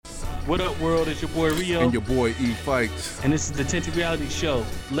What up, world? It's your boy Rio. And your boy E. Fikes. And this is the Tinted Reality Show.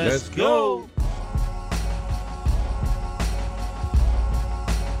 Let's go.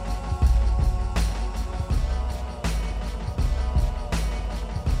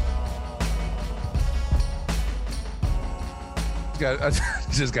 I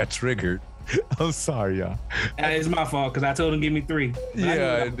just got triggered. I'm sorry, y'all. It's my fault because I told him give me 3.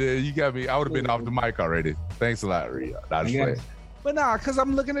 Yeah, you got me. I would have been off the mic already. Thanks a lot, Rio. But nah, because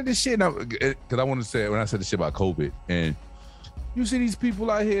I'm looking at this shit because I want to say, when I said the shit about COVID, and you see these people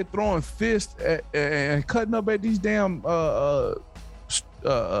out here throwing fists and cutting up at these damn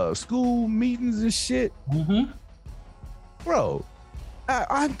school meetings and shit. Mm-hmm. Bro,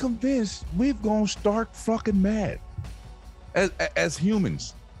 I'm convinced we've gone stark fucking mad as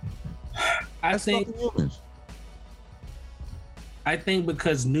humans. I think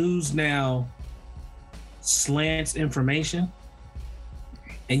because news now slants information,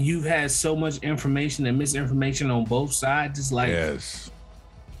 and you've had so much information and misinformation on both sides, it's like, yes,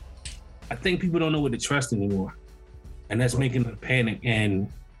 I think people don't know what to trust anymore, and that's making them panic and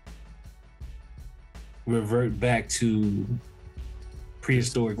revert back to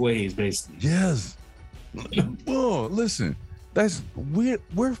prehistoric ways, basically. Yes. Well, listen.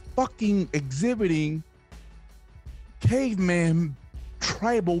 We're fucking exhibiting caveman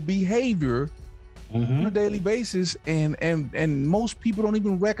tribal behavior on a daily basis, and most people don't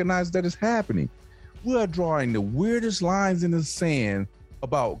even recognize that it's happening. We are drawing the weirdest lines in the sand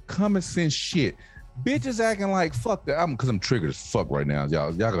about common sense shit. Bitches acting like fuck that. Because I'm triggered as fuck right now.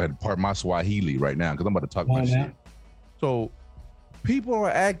 Y'all go ahead and part my Swahili right now because I'm about to talk my shit. So people are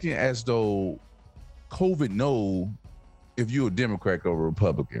acting as though COVID know if you're a Democrat or a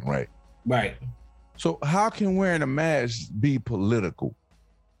Republican, right? Right. So how can wearing a mask be political?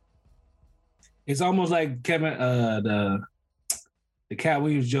 It's almost like Kevin, the Cat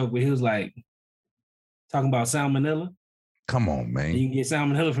Williams joke where he was like talking about salmonella. Come on, man. You can get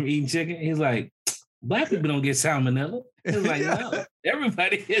salmonella from eating chicken. He's like, black people don't get salmonella. He's like, no,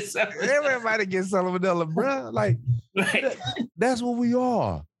 everybody gets salmonella. Everybody gets salmonella, bro. Like, that's what we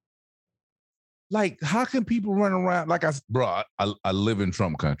are. Like, how can people run around? Like, I live in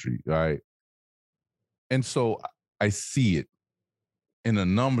Trump country, right? And so I see it, and the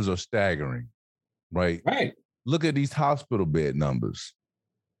numbers are staggering, right? Right. Look at these hospital bed numbers.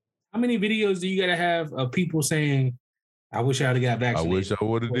 How many videos do you got to have of people saying, I wish I would have got vaccinated? I wish I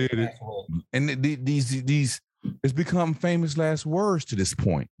would have did it. And these, it's become famous last words to this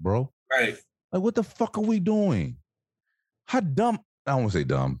point, bro. Right. Like, what the fuck are we doing? How dumb? I don't want to say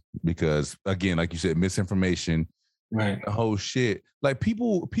dumb because, again, like you said, misinformation, right? The whole shit. Like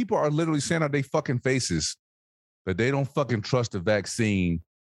people are literally saying out their fucking faces that they don't fucking trust the vaccine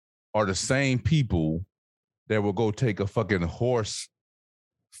are the same people that will go take a fucking horse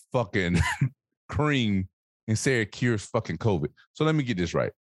fucking cream and say it cures fucking COVID. So let me get this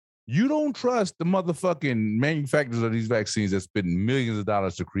right. You don't trust the motherfucking manufacturers of these vaccines that spend millions of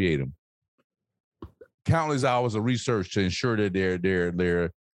dollars to create them. Countless hours of research to ensure that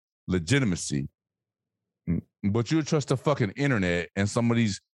their legitimacy. But you trust the fucking internet and some of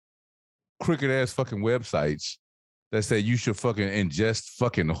these crooked ass fucking websites that say you should fucking ingest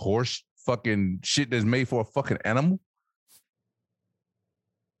fucking horse fucking shit that's made for a fucking animal.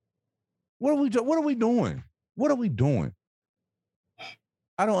 What are we doing? What are we doing?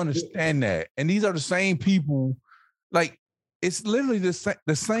 I don't understand that. And these are the same people, like, it's literally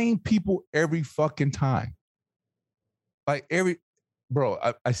the same people every fucking time. Like I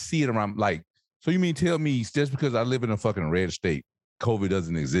see it around, like, so you mean tell me just because I live in a fucking red state, COVID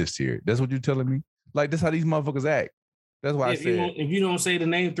doesn't exist here? That's what you're telling me? Like, that's how these motherfuckers act. That's why I said. If you don't say the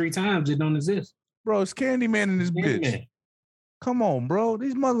name 3 times, it don't exist. Bro, it's Candyman in this bitch. Come on, bro.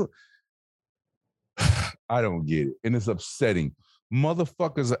 These I don't get it. And it's upsetting.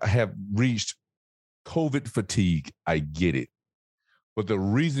 Motherfuckers have reached COVID fatigue. I get it. But the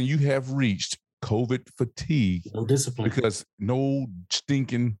reason you have reached COVID fatigue, no discipline, because no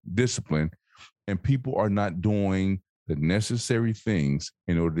stinking discipline, and people are not doing the necessary things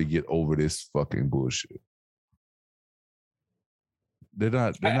in order to get over this fucking bullshit. They're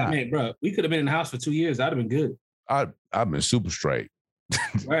not. I mean, bro, we could have been in the house for 2 years. I'd have been good. I've been super straight.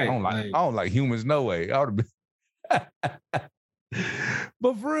 Right. I don't like humans. No way. I would have been.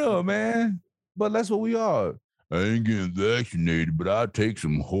 But for real, man. But that's what we are. I ain't getting vaccinated, but I'll take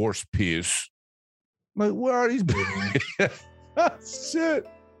some horse piss. Like, where are these shit?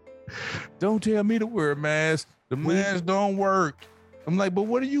 Don't tell me to wear a mask. The mask don't work. I'm like, but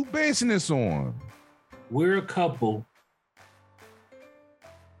what are you basing this on? We're a couple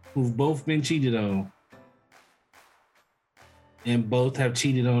who've both been cheated on. and both have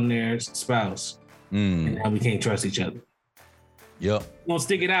cheated on their spouse, and now we can't trust each other. Yep. We don't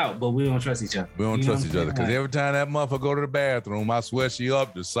stick it out, but we don't trust each other. We don't trust each other because every time that motherfucker go to the bathroom, I swear she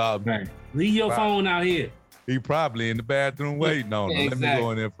up to solve. Right. Leave your phone out here. He probably in the bathroom waiting on her. Exactly. Let me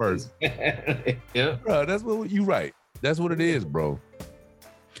go in there first. Yep. Bro, that's what you right. That's what it is, bro.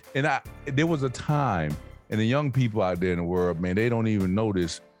 And there was a time, and the young people out there in the world, man, they don't even know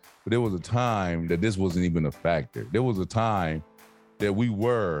this, but there was a time that this wasn't even a factor. There was a time that we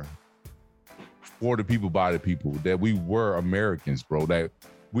were for the people, by the people, that we were Americans, bro, that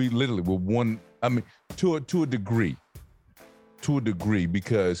we literally were one, I mean, to a degree,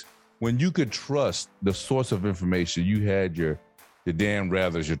 because when you could trust the source of information, you had your Dan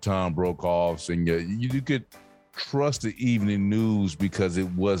Rathers, your Tom Brokaws, and you could trust the evening news because it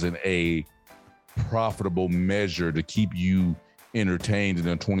wasn't a profitable measure to keep you entertained in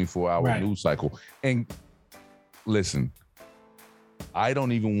a 24-hour news cycle. And listen, I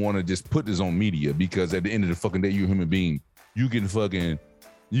don't even want to just put this on media because at the end of the fucking day, you're a human being. You can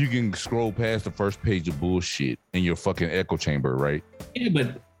scroll past the first page of bullshit in your fucking echo chamber, right? Yeah,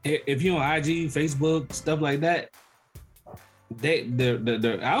 but if you're on IG, Facebook, stuff like that, the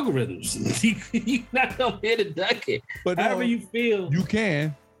algorithms, you're not gonna hit a duck it. But however you feel, you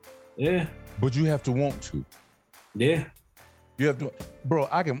can. Yeah. But you have to want to. Yeah. You have to, bro.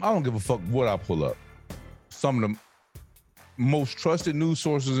 I don't give a fuck what I pull up. Some of the most trusted news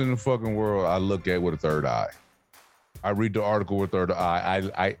sources in the fucking world, I look at with a third eye. I read the article with a third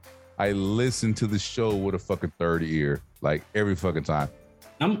eye. I listen to the show with a fucking third ear, like every fucking time.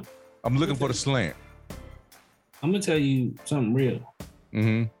 I'm looking for the slant. I'm gonna tell you something real.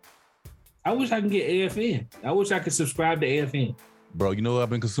 Mm-hmm. I wish I could get AFN. I wish I could subscribe to AFN. Bro, you know what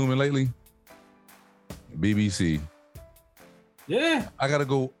I've been consuming lately? BBC. Yeah. I gotta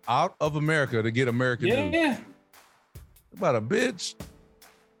go out of America to get American news. Yeah. About a bitch.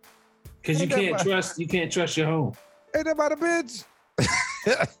 Because you can't trust your home. Ain't that about a bitch?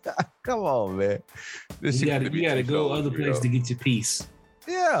 Come on, man. You gotta go other places to get your peace.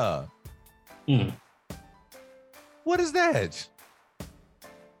 Yeah. What is that?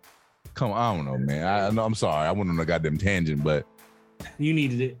 Come on, I don't know, man. I'm sorry. I went on a goddamn tangent, but you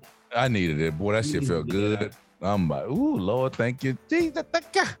needed it. I needed it. Boy, that shit felt good. I'm like, ooh, Lord, thank you. Jesus, thank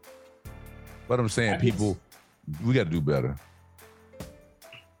you. But I'm saying, people, we got to do better.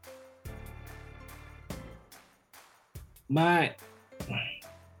 My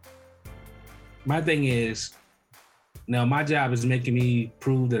thing is, now my job is making me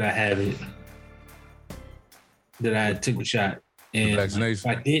prove that I have it, that I took the shot. And if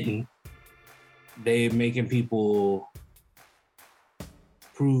I didn't, they're making people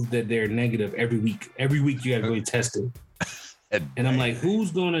prove that they're negative every week. Every week you gotta go get tested. And I'm like, you're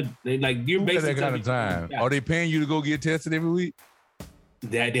basically that kind of time. Are they paying you to go get tested every week?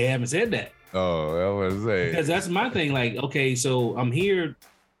 They haven't said that. Oh, I was saying. Because that's my thing. Like, okay, so I'm here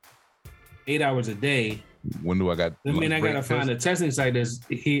 8 hours a day. When do I got? I mean, I gotta find a testing site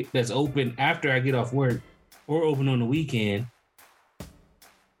that's open after I get off work or open on the weekend.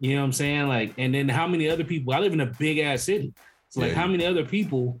 You know what I'm saying? Like, and then how many other people? I live in a big ass city. So like, how many other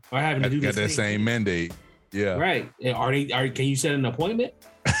people are having to do this? Got that same mandate. Yeah. Right. Can you set an appointment?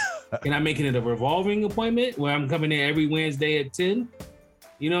 Can I make it a revolving appointment where I'm coming in every Wednesday at 10?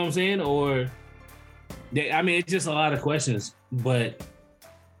 You know what I'm saying? Or, it's just a lot of questions, but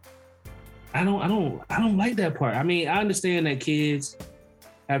I don't like that part. I mean, I understand that kids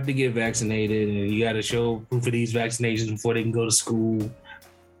have to get vaccinated and you got to show proof of these vaccinations before they can go to school.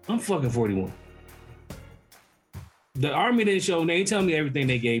 I'm fucking 41. The Army didn't show. They ain't tell me everything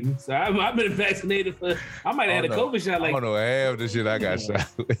they gave me. So I've been vaccinated for. I might have had a COVID shot. Like, I don't know half the shit I got shot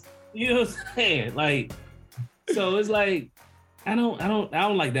with. You know what I'm saying? Like, so it's like I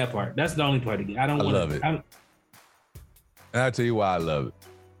don't like that part. That's the only part again. I love it. And I'll tell you why I love it.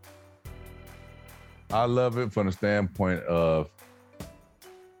 I love it from the standpoint of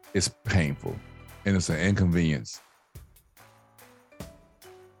it's painful and it's an inconvenience.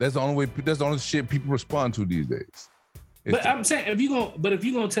 That's the only way. That's the only shit people respond to these days. But I'm saying, if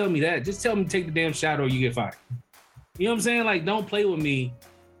you're gonna tell me that, just tell me to take the damn shot or you get fired. You know what I'm saying? Like, don't play with me.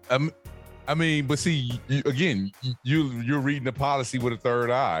 I mean, but see, you're reading the policy with a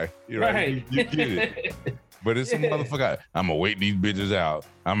third eye. Right? You get it. But it's some motherfucker. I'm gonna wait these bitches out.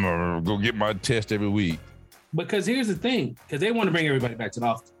 I'm gonna go get my test every week. Because here's the thing, because they want to bring everybody back to the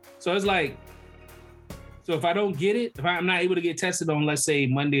office. So it's like, so if I don't get it, if I'm not able to get tested on, let's say,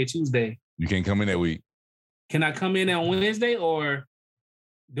 Monday or Tuesday, you can't come in that week. Can I come in on Wednesday, or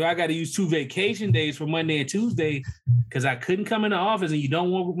do I got to use 2 vacation days for Monday and Tuesday because I couldn't come in the office and you don't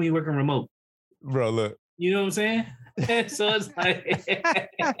want me working remote? Bro, look. You know what I'm saying? So it's like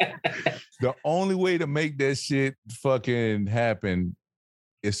the only way to make that shit fucking happen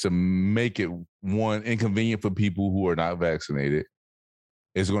is to make it one inconvenient for people who are not vaccinated.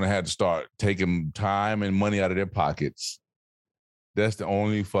 It's going to have to start taking time and money out of their pockets. That's the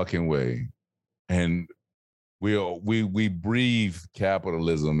only fucking way. And we breathe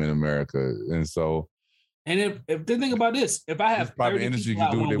capitalism in America, and so. And if the thing about this, if I have private industry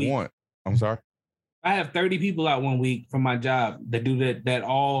can do what they want. I'm sorry. I have 30 people out 1 week from my job that do that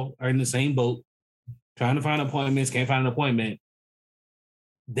all are in the same boat, trying to find appointments, can't find an appointment.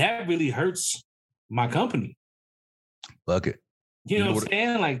 That really hurts my company. Fuck it. You know what I'm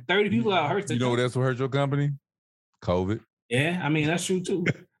saying? Like 30 people out hurts. You know what else will hurt your company? COVID. Yeah, I mean, that's true too.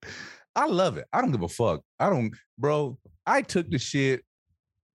 I love it. I don't give a fuck. Bro, I took the shit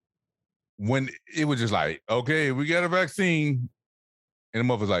when it was just like, okay, we got a vaccine. And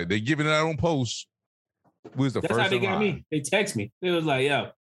the motherfuckers like, they giving it out on post. That's how they got me. They text me. It was like,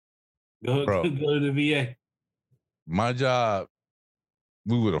 yo, go to the VA. My job,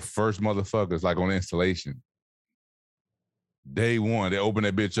 we were the first motherfuckers like on the installation. Day one, they opened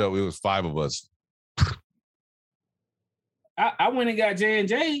that bitch up. It was 5 of us. I went and got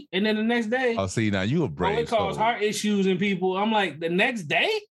J&J, and then the next day. Oh, see, now you a brave. It caused heart issues in people. I'm like, the next day?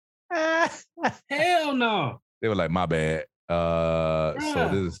 Hell no. They were like, my bad. So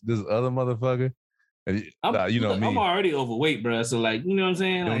this other motherfucker. And, you know me. I'm already overweight, bro. So like, you know what I'm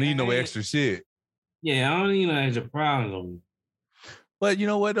saying? Don't need no extra shit. Yeah, I don't need no extra problems. But you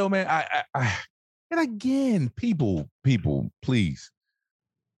know what though, man? I and again, people, please.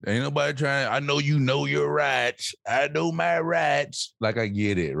 Ain't nobody trying. I know you know your rights. I know my rights. Like I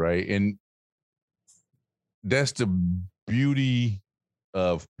get it, right? And that's the beauty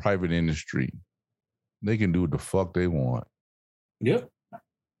of private industry. They can do what the fuck they want. Yep.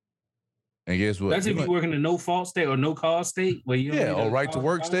 And guess what? That's if you work in a no-fault state or no-cause state where you or right to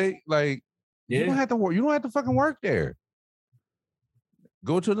work state. Like you don't have to work. You don't have to fucking work there.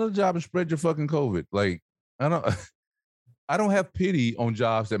 Go to another job and spread your fucking COVID. Like I don't have pity on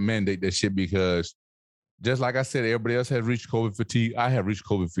jobs that mandate that shit because just like I said, everybody else has reached COVID fatigue. I have reached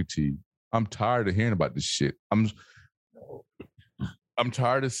COVID fatigue. I'm tired of hearing about this shit. I'm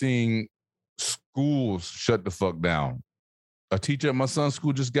tired of seeing schools shut the fuck down. A teacher at my son's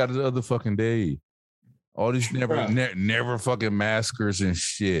school just got it the other fucking day. All these never fucking maskers and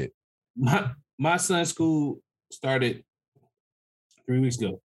shit. My son's school started 3 weeks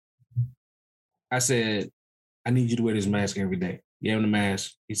ago. I said, I need you to wear this mask every day. You have the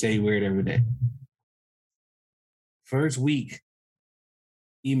mask. He said he wear it every day. First week,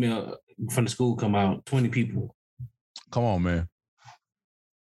 email from the school come out, 20 people. Come on, man.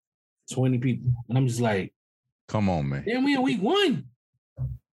 20 people. And I'm just like, come on, man. Damn, we in week 1.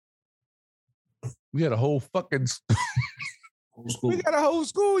 We had a whole fucking whole school. We got a whole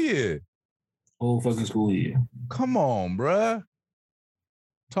school year. Whole fucking school year. Come on, bruh.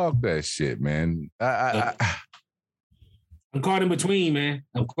 Talk that shit, man. I'm caught in between, man.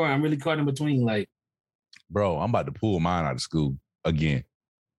 I'm really caught in between. Like, bro, I'm about to pull mine out of school again.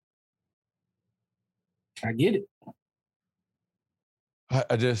 I get it.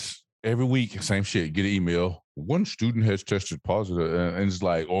 I just every week, same shit. Get an email. One student has tested positive, and it's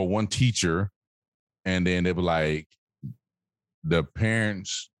like, or one teacher, and then they were like, the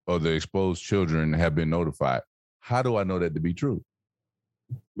parents of the exposed children have been notified. How do I know that to be true?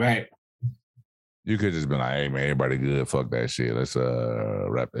 Right. You could just be like, hey man, everybody good. Fuck that shit. Let's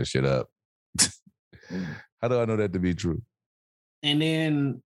wrap that shit up. How do I know that to be true? And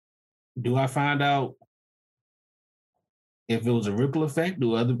then do I find out if it was a ripple effect?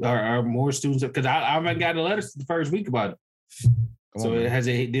 Do are more students? Because I haven't got a letter the first week about it. So did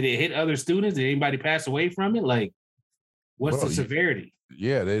it hit other students? Did anybody pass away from it? Like, what's the severity?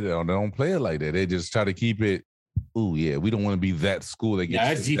 Yeah, they don't play it like that. They just try to keep it. Oh yeah, we don't want to be that school that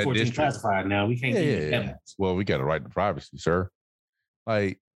gets that's G14 classified now. We can't keep that. Well, we got a right to privacy, sir.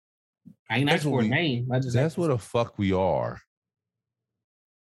 Like, I ain't asked for a name. That's what the fuck we are.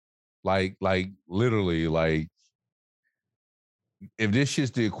 Like literally, like if this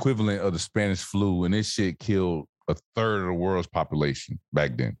shit's the equivalent of the Spanish flu and this shit killed a third of the world's population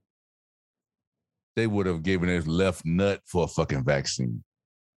back then, they would have given his left nut for a fucking vaccine.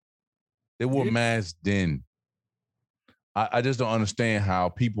 They wore masks then. I just don't understand how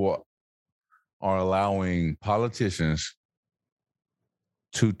people are allowing politicians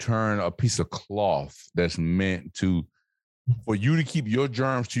to turn a piece of cloth that's meant for you to keep your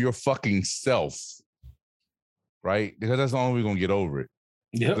germs to your fucking self, right? Because that's the only way we're going to get over it.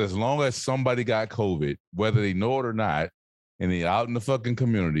 Yep. As long as somebody got COVID, whether they know it or not, and they're out in the fucking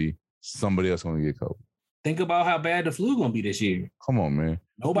community, somebody else going to get COVID. Think about how bad the flu gonna be this year. Come on, man.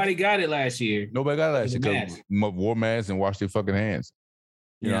 Nobody got it last year. Nobody got it last year because wore masks and washed their fucking hands.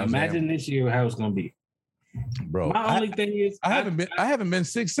 You know imagine this year how it's gonna be. Bro, my only thing is I haven't been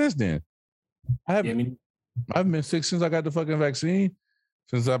sick since then. I haven't been sick since I got the fucking vaccine.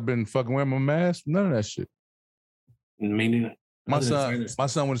 Since I've been fucking wearing my mask, none of that shit. Meaning my son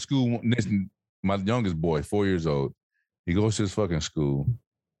went to school. My youngest boy, 4 years old, he goes to his fucking school.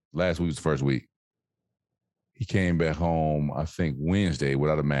 Last week was the first week. He came back home, I think Wednesday,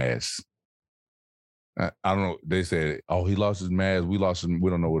 without a mask. I don't know. They said, "Oh, he lost his mask. We lost him. We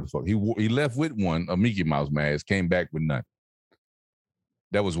don't know what the fuck." He left with one, a Mickey Mouse mask. Came back with none.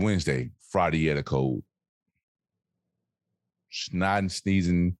 That was Wednesday. Friday, he had a cold. Snotting,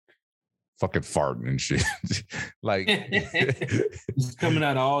 sneezing, fucking farting and shit. Like it's coming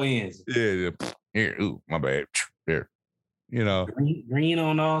out of all ends. Yeah. Here, ooh, my bad. There. You know. Green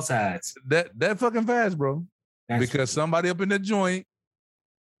on all sides. That fucking fast, bro. Because somebody up in the joint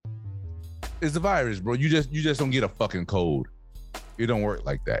is the virus, bro. You just don't get a fucking cold. It don't work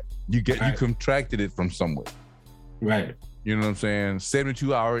like that. You contracted it from somewhere. Right. You know what I'm saying?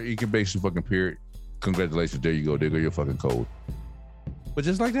 72-hour incubation fucking period. Congratulations. There you go. There go your fucking cold. But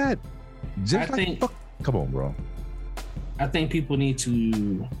just like that. Come on, bro. I think people need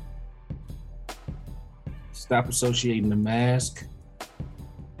to stop associating the mask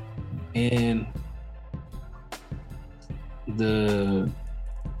and the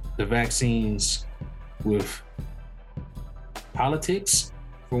vaccines with politics,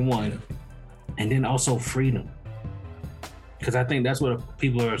 for one, and then also freedom. Because I think that's what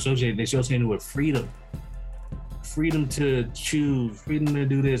people are associating. They're associating with freedom. Freedom to choose, freedom to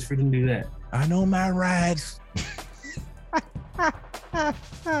do this, freedom to do that. I know my rights.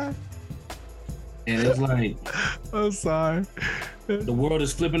 And it's like, I'm sorry. The world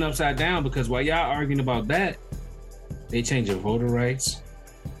is flipping upside down because while y'all arguing about that, they changing voter rights.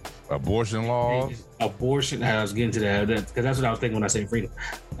 Abortion laws. Abortion. I was getting to that because that's what I was thinking when I say freedom.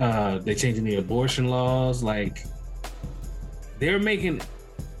 They're changing the abortion laws. Like, they're making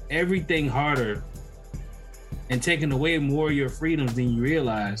everything harder and taking away more of your freedoms than you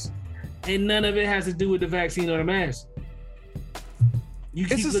realize. And none of it has to do with the vaccine or the mask. You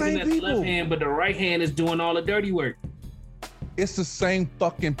keep looking at the left hand, but the right hand is doing all the dirty work. It's the same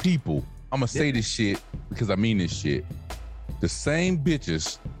fucking people. I'm going to say this shit because I mean this shit. The same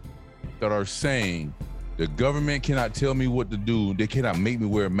bitches that are saying the government cannot tell me what to do, they cannot make me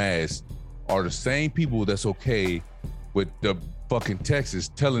wear a mask, are the same people that's okay with the fucking Texas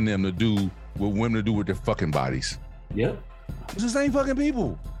telling them to do what women to do with their fucking bodies. Yep. It's the same fucking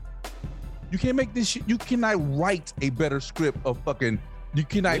people. You can't make this shit. You cannot write a better script of fucking, you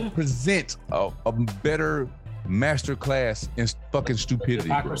cannot present a better master class in fucking stupidity,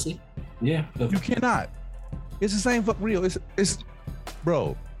 hypocrisy. Bro. Yeah. You cannot. It's the same fuck real. It's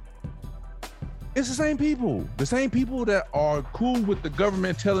bro. It's the same people. The same people that are cool with the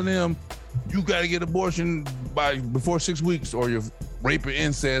government telling them you got to get abortion before 6 weeks or you're rape or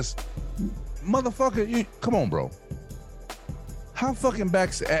incest. Motherfucker, come on, bro. How fucking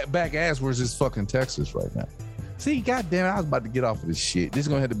back ass where's this fucking Texas right now? See, goddamn, I was about to get off of this shit. This is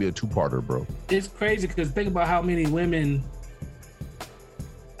gonna have to be a two-parter, bro. It's crazy because think about how many women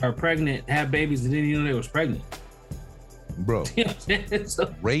are pregnant, have babies, and didn't even know they was pregnant. Bro, You know what I'm saying?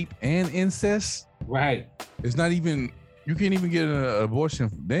 So, rape and incest? right. It's not even, you can't even get an abortion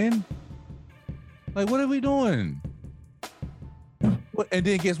then? Like, what are we doing? And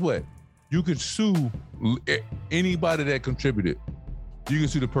then guess what? You could sue anybody that contributed. You can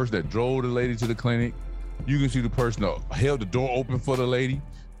sue the person that drove the lady to the clinic. You can sue the person that held the door open for the lady.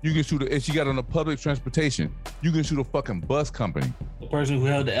 You can sue if she got on the public transportation. You can sue the fucking bus company. The person who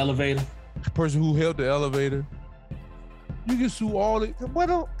held the elevator. The person who held the elevator. You can sue all the,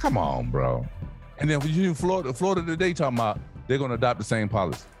 come on, bro. And then you in Florida today talking about they're gonna adopt the same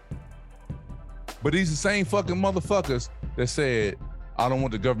policy. But these are the same fucking motherfuckers that said, I don't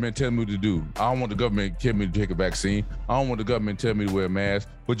want the government telling me what to do. I don't want the government telling me to take a vaccine. I don't want the government telling me to wear a mask,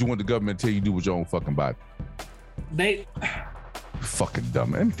 but you want the government to tell you to do with your own fucking body. They fucking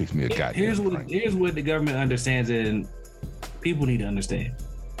dumb. Let me fix me a goddamn. Here's what the government understands and people need to understand.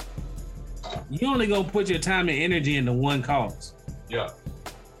 You only gonna put your time and energy into one cause. Yeah.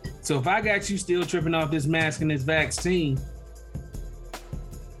 So if I got you still tripping off this mask and this vaccine,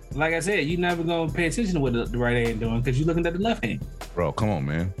 like I said, you're never gonna pay attention to what the right hand doing because you're looking at the left hand. Bro, come on,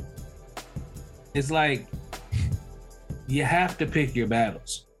 man. It's like you have to pick your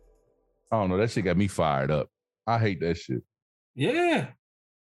battles. I don't know. That shit got me fired up. I hate that shit. Yeah.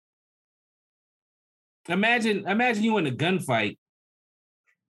 Imagine you in a gunfight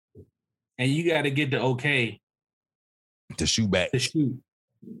and you got to get the okay to shoot back. To shoot.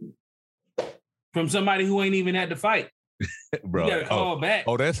 From somebody who ain't even had to fight. Bro, you got to call back.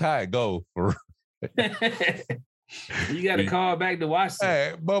 Oh, that's how it go. You got to call back to watch it.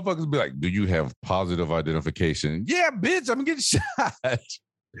 Hey, motherfuckers be like, do you have positive identification? Yeah, bitch, I'm getting shot.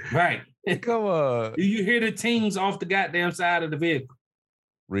 Right. Come on. Do you hear the tings off the goddamn side of the vehicle?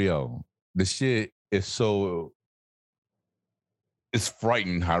 Rio, the shit is so... It's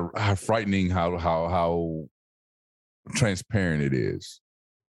frightening how transparent it is.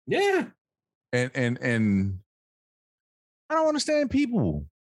 Yeah. And I don't understand people.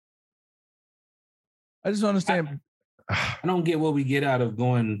 I just don't understand. I don't get what we get out of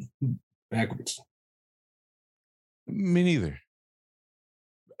going backwards. Me neither.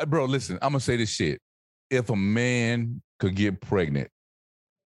 Bro, listen, I'm going to say this shit. If a man could get pregnant,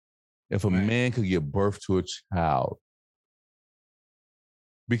 if a man could give birth to a child,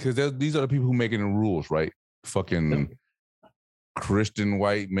 because these are the people who making the rules, right? Fucking Christian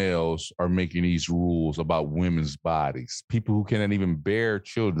white males are making these rules about women's bodies. People who cannot even bear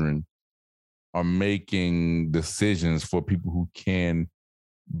children are making decisions for people who can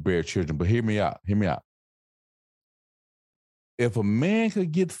bear children. But hear me out. If a man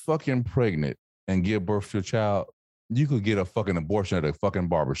could get fucking pregnant and give birth to a child, you could get a fucking abortion at a fucking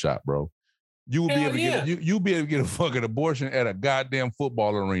barbershop, bro. You would be able to get a fucking abortion at a goddamn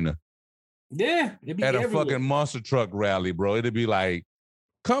football arena. Yeah. At a fucking monster truck rally, bro. It'd be like,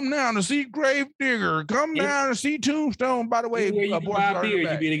 come down to see Gravedigger. Come down to see Tombstone. By the way, you buy beer, you be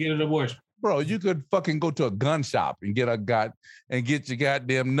able to get an abortion. Bro, you could fucking go to a gun shop and get your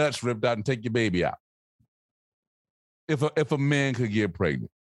goddamn nuts ripped out and take your baby out. If a man could get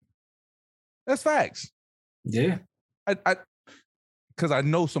pregnant. That's facts. Yeah. Because I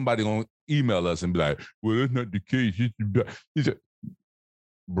know somebody gonna email us and be like, well, that's not the case. He said,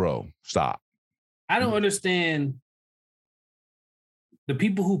 bro, stop. I don't understand the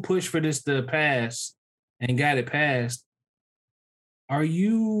people who push for this to pass and got it passed. Are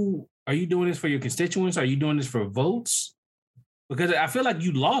you doing this for your constituents? Are you doing this for votes? Because I feel like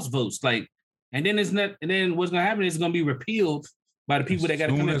you lost votes. Like, and then what's gonna happen is it's gonna be repealed by the people that got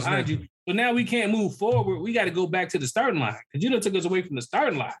to come in behind you. So now we can't move forward. We got to go back to the starting line because you took us away from the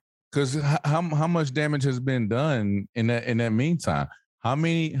starting line. Because how much damage has been done in that meantime? How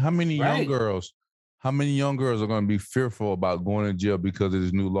many young girls are going to be fearful about going to jail because of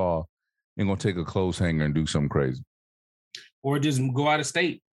this new law and going to take a clothes hanger and do something crazy, or just go out of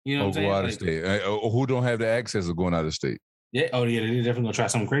state? You know, what I'm saying? Go out of state, or who don't have the access of going out of state? Yeah. Oh, yeah. They're definitely gonna try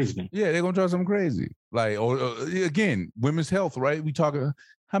something crazy. Then. Yeah, they're gonna try something crazy. Like, again, women's health, right? We talking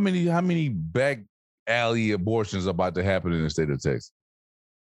how many back alley abortions about to happen in the state of Texas?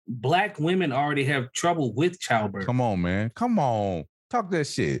 Black women already have trouble with childbirth. Come on, man. Come on. Talk that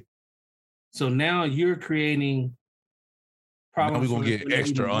shit. So now you're creating problems. Now we're gonna get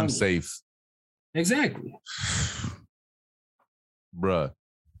extra unsafe. Exactly. Bruh,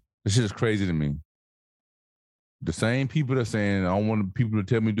 this shit is crazy to me. The same people that are saying I don't want people to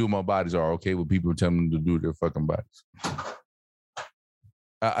tell me to do my bodies are okay with people telling them to do their fucking bodies.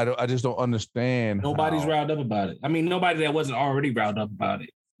 I just don't understand. Nobody's riled up about it. I mean, nobody that wasn't already riled up about it.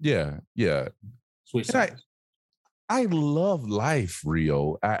 Yeah. Switch sides. I love life,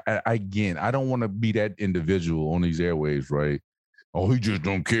 Rio. Again, I don't want to be that individual on these airwaves, right? Oh, he just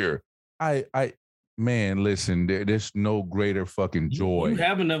don't care. Man, listen, there's no greater fucking joy. You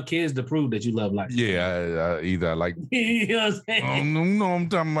have enough kids to prove that you love life. Yeah, either I like. You know what I'm saying? I don't know what I'm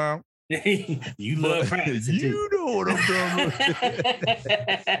talking about. You love practice. You know what I'm talking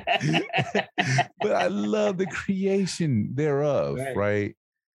about. But I love the creation thereof, right?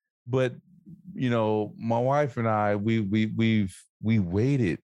 But my wife and I, we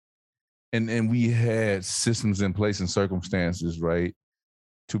waited, and we had systems in place and circumstances, right,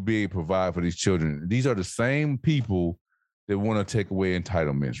 to be able to provide for these children. These are the same people that want to take away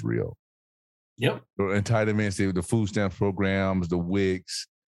entitlements, Rio. Yep. Entitlements, the food stamp programs, the WICs,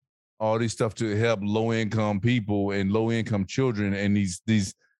 all these stuff to help low-income people and low-income children, and these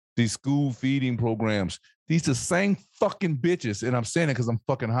school feeding programs. These are the same fucking bitches, and I'm saying it because I'm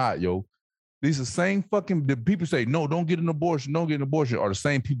fucking hot, yo. These are the same fucking the people say, no, don't get an abortion, are the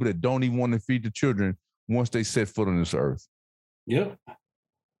same people that don't even want to feed the children once they set foot on this earth. Yep.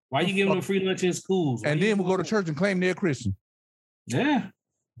 Why you giving them free lunch in schools? And then we'll go to church and claim they're Christian. Yeah.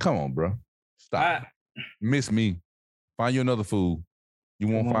 Come on, bro. Stop. Miss me. Find you another fool. You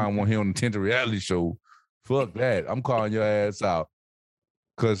won't find one here on the Tinter Reality Show. Fuck that. I'm calling your ass out.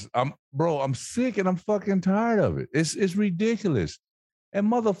 Cause I'm sick and I'm fucking tired of it. It's ridiculous.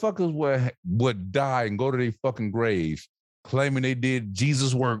 And motherfuckers would die and go to their fucking graves claiming they did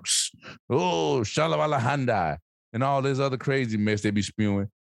Jesus works oh, Shalavalahanda, and all this other crazy mess they be spewing.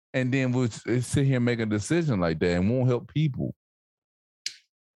 And then we'll sit here and make a decision like that and won't help people.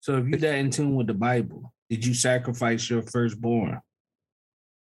 So if you're that in tune with the Bible, did you sacrifice your firstborn?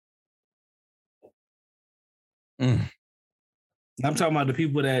 I'm talking about the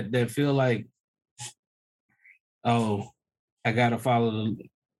people that feel like, oh, I gotta follow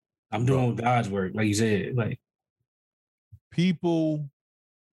I'm doing God's work, like you said. Like people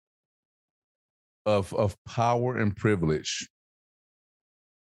of power and privilege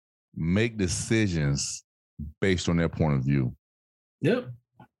make decisions based on their point of view. Yep.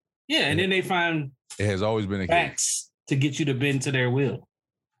 Yeah, and then they find it has always been a facts to get you to bend to their will.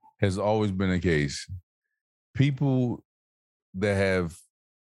 Has always been a case. People that have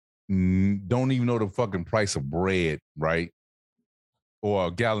don't even know the fucking price of bread, right? Or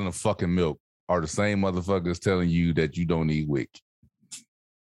a gallon of fucking milk are the same motherfuckers telling you that you don't need WIC.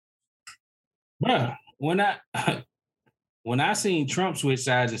 Bruh, when I seen Trump switch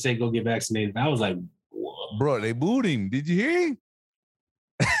sides and say go get vaccinated, I was like, whoa. Bro, they booed him. Did you hear him?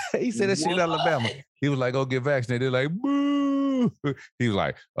 He said that shit in Alabama. He was like, go get vaccinated. They're like, boo. He was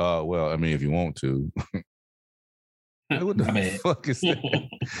like, well, I mean, if you want to. What the fuck is that?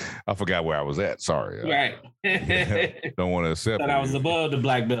 I forgot where I was at. Sorry. Right. Don't want to accept Thought it. I was above the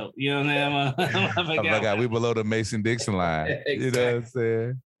black belt. You know what I'm saying? I forgot we below the Mason-Dixon line. Exactly. You know what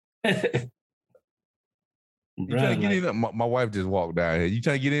I'm saying? You trying to get in? My wife just walked down here. You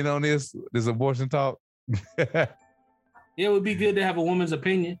trying to get in on this abortion talk? Yeah, it would be good to have a woman's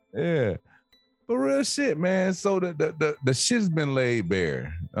opinion. Yeah. But real shit, man. So the shit's been laid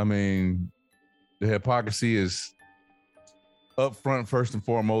bare. I mean, the hypocrisy is up front first and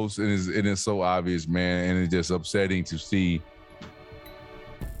foremost. It is so obvious, man. And it's just upsetting to see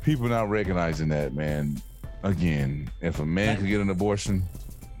people not recognizing that, man. Again, if a man could get an abortion,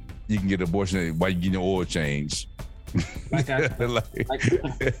 you can get an abortion while you getting your oil change. You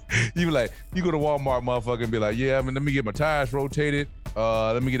be like, you go to Walmart, motherfucker, and be like, yeah, I mean, let me get my tires rotated.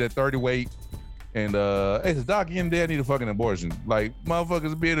 Let me get that 30 weight. And hey, the doc in there, I need a fucking abortion. Like,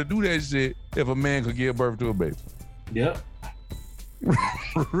 motherfuckers be able to do that shit if a man could give birth to a baby. Yep.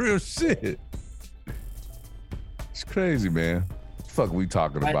 Real shit. It's crazy, man. Fuck we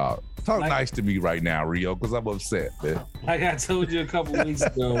talking about? Talk nice to me right now, Rio, because I'm upset, man. Like I told you a couple weeks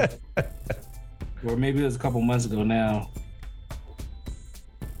ago, or maybe it was a couple months ago now,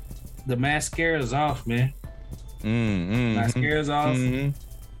 the mascara's off, man. Mascara's off.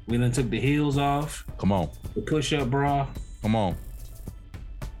 We done took the heels off. Come on. The push-up bra. Come on.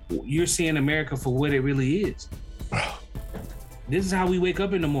 You're seeing America for what it really is. This is how we wake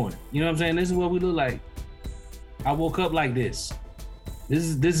up in the morning. You know what I'm saying? This is what we look like. I woke up like this. This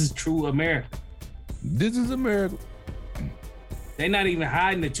is true America. This is America. They're not even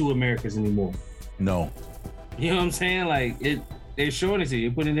hiding the two Americas anymore. No. You know what I'm saying? Like they're showing it to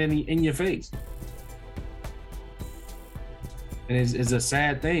you, putting it in your face. And it's a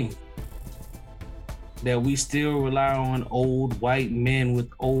sad thing that we still rely on old white men with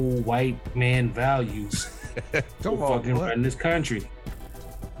old white man values to fucking run this country.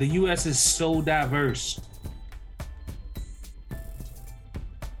 The U.S. is so diverse.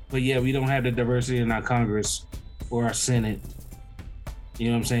 But yeah, we don't have the diversity in our Congress or our Senate. You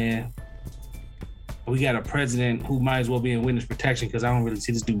know what I'm saying? We got a president who might as well be in witness protection because I don't really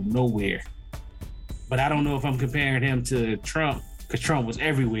see this dude nowhere. But I don't know if I'm comparing him to Trump because Trump was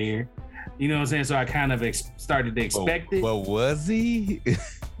everywhere. You know what I'm saying? So I kind of started to expect it. Well, was he?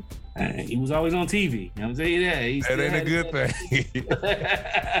 He was always on TV. You know what I'm saying? Yeah, that ain't a good thing.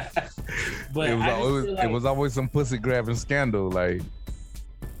 But it was always some pussy grabbing scandal. Like,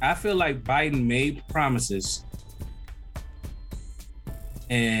 I feel like Biden made promises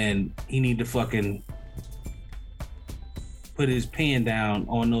and he need to fucking put his pen down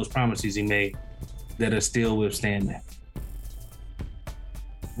on those promises he made that are still withstanding.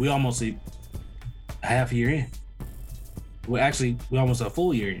 We almost a half a year in. Well, actually, we almost a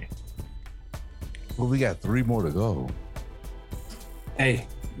full year in. Well, we got 3 more to go. Hey,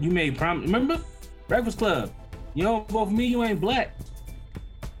 you made promise. Remember? Breakfast Club. You don't vote for me, you ain't black.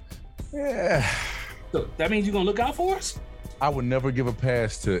 Yeah. So that means you're gonna look out for us? I would never give a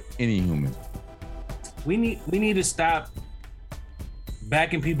pass to any human. We need to stop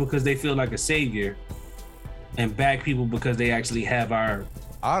backing people because they feel like a savior and back people because they actually have our...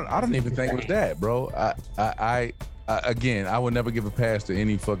 I don't even think it was that, bro. I again, I would never give a pass to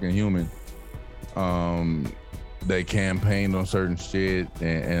any fucking human. They campaigned on certain shit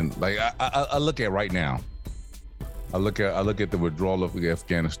and like I look at right now. I look at the withdrawal of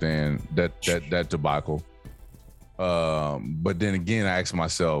Afghanistan, that debacle. But then again, I ask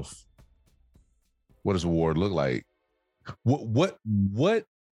myself, what does war look like? What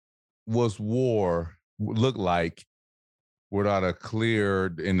was war look like without a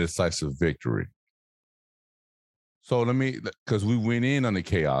clear and decisive victory? So because we went in on the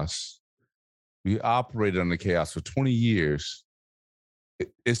chaos, we operated on the chaos for 20 years.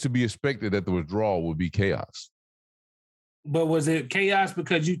 It's to be expected that the withdrawal would be chaos. But was it chaos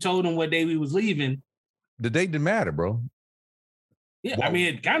because you told them what day we was leaving? The date didn't matter, bro. Yeah, I mean,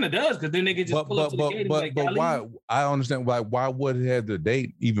 it kind of does, because then they could just pull up to the gate and be like, but why? I understand why would it have the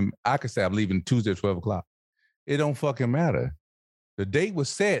date? Even I could say I'm leaving Tuesday at 12 o'clock. It don't fucking matter. The date was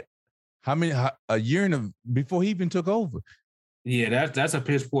set. A year before he even took over. Yeah, that's a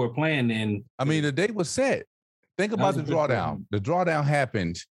piss poor plan. Then I mean, the date was set. Think about the drawdown. The drawdown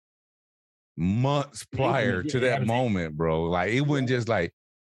happened months prior to that moment, bro. Like, it wasn't just like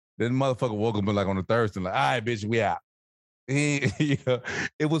that motherfucker woke up like on a Thursday, like, all right, bitch, we out.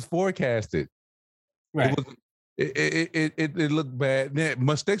 It was forecasted. Right. It looked bad.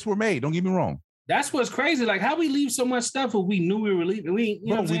 Mistakes were made. Don't get me wrong. That's what's crazy. Like, how we leave so much stuff if we knew we were leaving? We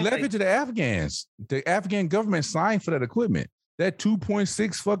left it to the Afghans. The Afghan government signed for that equipment. That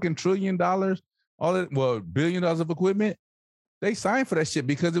 $2.6 fucking $trillion, $1 billion of equipment. They signed for that shit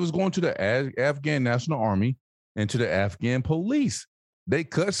because it was going to the Afghan National Army and to the Afghan police. They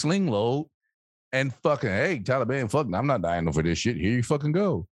cut sling load and fucking, hey, Taliban, fucking, I'm not dying for this shit. Here you fucking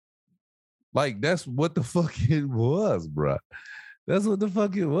go. Like, that's what the fuck it was, bro. That's what the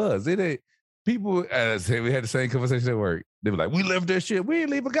fuck it was. It ain't. People, as I say, we had the same conversation at work. They were like, we left that shit. We didn't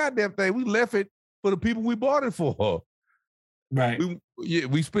leave a goddamn thing. We left it for the people we bought it for. Right.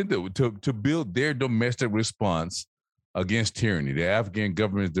 We spent it to build their domestic response against tyranny. The Afghan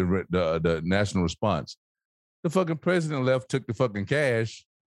government, the national response. The fucking president left, took the fucking cash,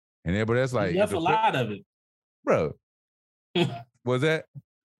 and everybody that's like, he left a lot of it. Bro. Was that?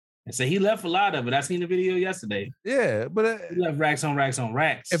 And so he left a lot of it. I seen the video yesterday. Yeah, but he left racks on racks on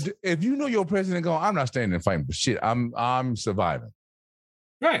racks. If you know your president going, I'm not standing and fighting for shit. I'm surviving.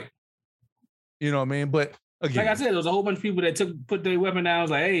 Right. You know what I mean? But again, like I said, there was a whole bunch of people that put their weapon down. I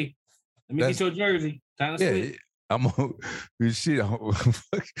was like, hey, let me get your jersey. Time to split. I'm shit.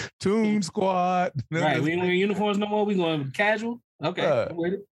 Toon Squad. Right. We ain't wearing uniforms no more. We going casual. Okay. I'm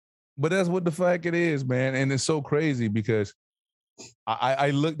with it. But that's what the fuck it is, man. And it's so crazy because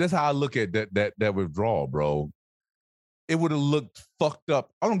I look. That's how I look at that withdrawal, bro. It would have looked fucked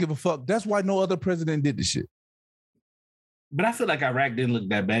up. I don't give a fuck. That's why no other president did the shit. But I feel like Iraq didn't look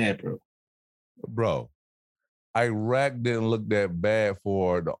that bad, bro. Bro, Iraq didn't look that bad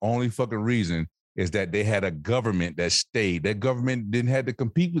for the only fucking reason is that they had a government that stayed. That government didn't have to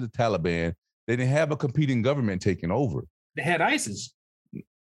compete with the Taliban. They didn't have a competing government taking over. They had ISIS.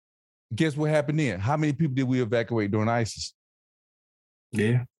 Guess what happened then? How many people did we evacuate during ISIS?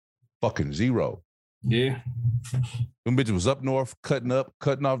 Yeah. Fucking zero. Yeah. Them bitches was up north, cutting off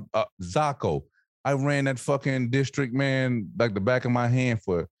Zako. I ran that fucking district, man, like the back of my hand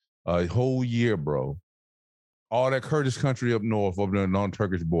for a whole year, bro. All that Kurdish country up north, over the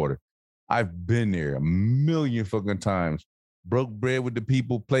non-Turkish border. I've been there a million fucking times. Broke bread with the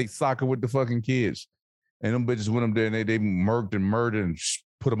people, played soccer with the fucking kids. And them bitches went up there and they murked and murdered and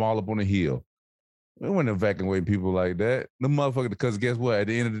put them all up on the hill. We weren't evacuating people like that. The motherfucker, because guess what? At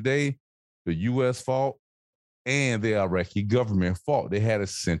the end of the day, the U.S. fault and the Iraqi government fault. They had a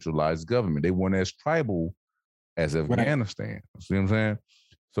centralized government. They weren't as tribal as Afghanistan. Right. See what I'm saying?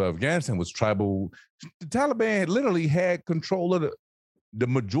 So Afghanistan was tribal. The Taliban literally had control of the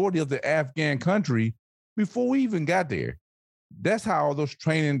majority of the Afghan country before we even got there. That's how all those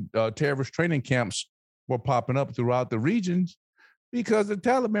terrorist training camps were popping up throughout the regions. Because the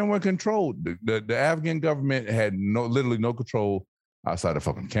Taliban were controlled. The Afghan government had literally no control outside of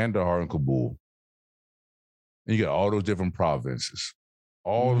fucking Kandahar and Kabul. And you got all those different provinces.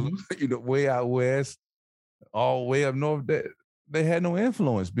 All way out west, all way up north. They had no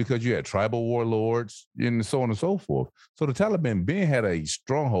influence because you had tribal warlords and so on and so forth. So the Taliban had a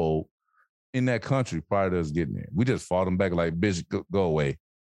stronghold in that country prior to us getting there. We just fought them back like, bitch, go away.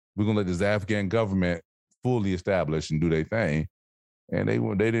 We're gonna let this Afghan government fully establish and do their thing. And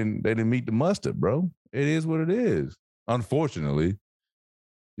they didn't meet the mustard, bro. It is what it is. Unfortunately,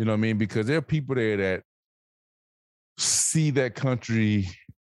 you know what I mean? Because there are people there that see that country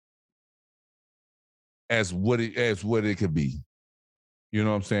as what it could be. You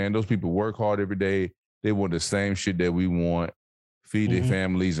know what I'm saying? Those people work hard every day. They want the same shit that we want. Feed their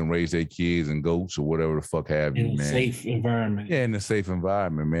families and raise their kids and goats or whatever the fuck have you, man. In a safe environment. Yeah, in a safe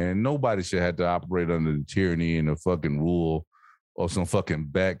environment, man. Nobody should have to operate under the tyranny and the fucking rule or some fucking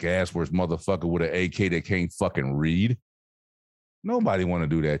back ass worse motherfucker with an AK that can't fucking read. Nobody want to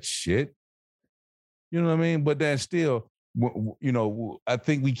do that shit. You know what I mean? But then still, you know, I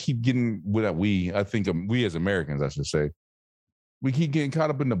think we keep getting we as Americans, I should say, we keep getting caught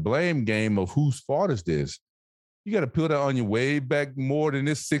up in the blame game of whose fault is this. You got to peel that onion way back more than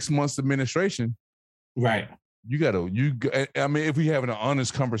this 6 months administration. Right. I mean, if we having an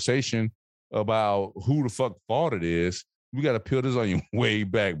honest conversation about who the fuck fault it is, we got to peel this onion way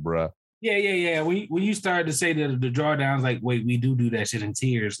back, bruh. Yeah. When you started to say that the drawdowns, like, wait, we do that shit in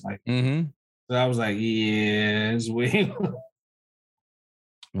tears, like. So I was like, yes,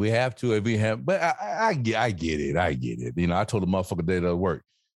 we have to if we have, but I get it. You know, I told the motherfucker day to work.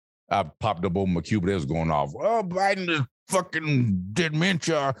 I popped up on my cube, it was going off. Oh, Biden is fucking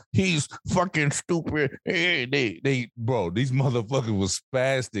dementia. He's fucking stupid. Hey, bro, these motherfuckers was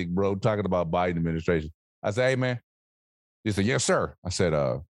spastic, bro, talking about Biden administration. I said, hey, man. He said, yes, sir. I said,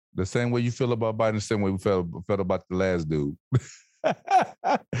 the same way you feel about Biden, the same way we felt about the last dude.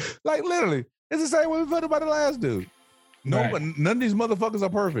 Like, literally, it's the same way we felt about the last dude. None of these motherfuckers are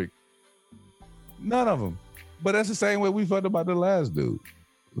perfect. None of them. But that's the same way we felt about the last dude.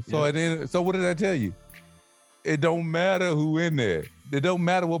 So what did I tell you? It don't matter who in there. It don't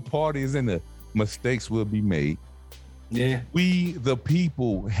matter what party is in there. Mistakes will be made. Yeah. We, the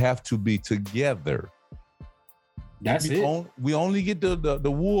people, have to be together. That's it. We only get the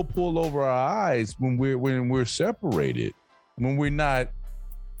wool pulled over our eyes when we're separated. When we're not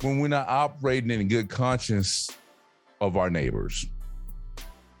operating in good conscience of our neighbors.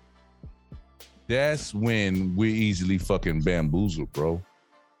 That's when we're easily fucking bamboozled, bro.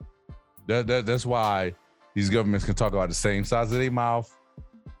 That's why these governments can talk about the same size of their mouth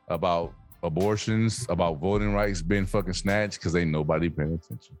about abortions, about voting rights being fucking snatched, because ain't nobody paying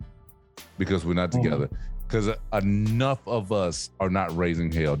attention. Because we're not together. Because enough of us are not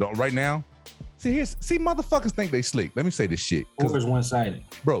raising hell. Right now, see motherfuckers think they slick. Let me say this shit. Or it's one-sided.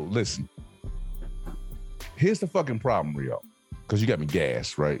 Bro, listen. Here's the fucking problem, Rio. Because you got me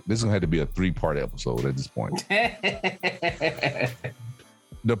gassed, right? This is gonna have to be a 3-part episode at this point.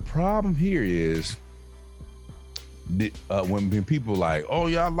 The problem here is when people like, oh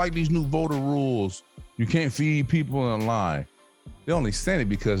yeah, I like these new voter rules. You can't feed people in line. They only saying it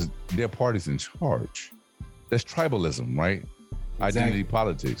because their party's in charge. That's tribalism, right? Exactly. Identity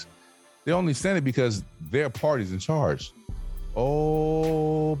politics. They only saying it because their party's in charge.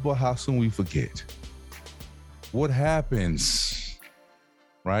 Oh, but how soon we forget? What happens,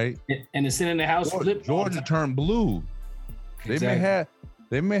 right? And the Senate and the House flipped. Georgia turned blue. Exactly.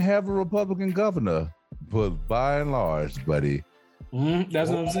 They may have a Republican governor, but by and large, buddy. That's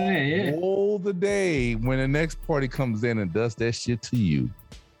what I'm saying. Yeah. All the day when the next party comes in and does that shit to you.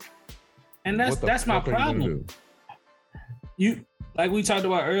 And that's my problem. You, like we talked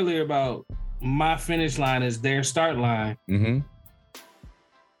about earlier about my finish line is their start line. Mm-hmm.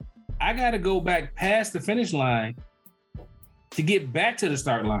 I got to go back past the finish line to get back to the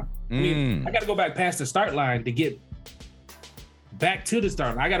start line. I mean, I got to go back past the start line to get back to the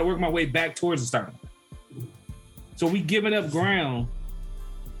start line. I got to work my way back towards the start line. So we giving up ground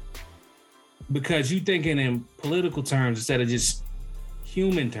because you thinking in political terms instead of just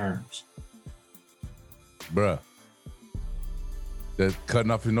human terms. Bruh. That's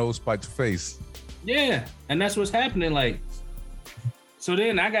cutting off your nose, spite your face. Yeah, and that's what's happening. Like, so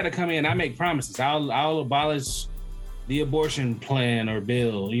then I got to come in. I make promises. I'll abolish the abortion plan or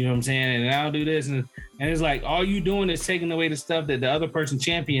bill. You know what I'm saying? And I'll do this, and it's like all you doing is taking away the stuff that the other person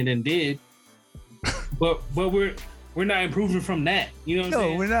championed and did. but we're not improving from that. You know what I'm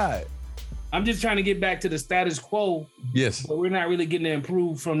saying? No, we're not. I'm just trying to get back to the status quo. Yes, but we're not really getting to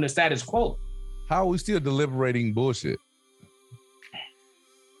improve from the status quo. How are we still deliberating bullshit?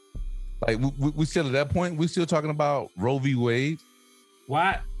 Like we still at that point? We still talking about Roe v. Wade?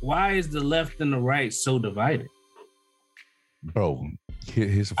 Why is the left and the right so divided? Bro,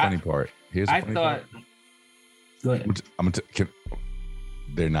 here's the funny part. Go ahead.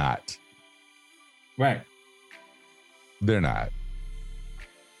 They're not. Right. They're not.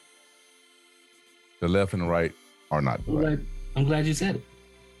 The left and the right are not divided. I'm glad you said it.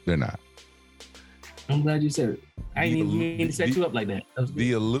 They're not. I'm glad you said it. I didn't even mean to set you up like that.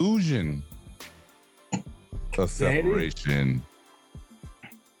 The illusion of separation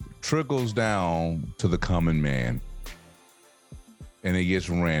trickles down to the common man, and it gets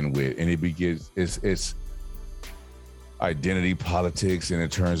ran with, and it begins. It's identity politics, and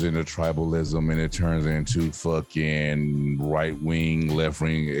it turns into tribalism, and it turns into fucking right wing, left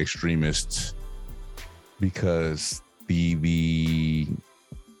wing extremists, because the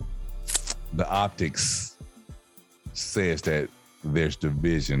optics says that there's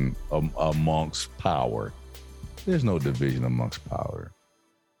division amongst power. There's no division amongst power.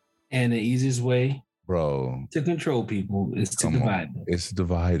 And the easiest way, bro, to control people is to divide them. It's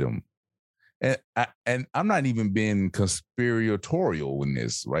divide them. And I'm not even being conspiratorial in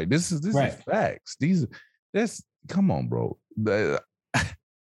this, right? This is facts. Come on, bro.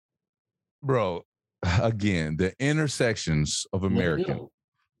 Bro, again, the intersections of American,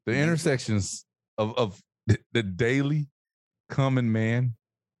 the intersections of the daily common man,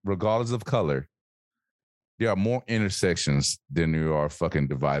 regardless of color, there are more intersections than there are fucking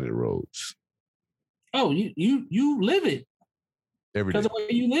divided roads. Oh, you live it every day because of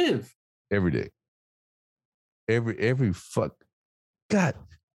where you live. Every day. Every fuck. God,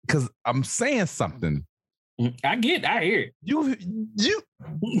 because I'm saying something. I hear it. You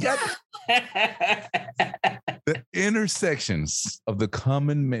got the intersections of the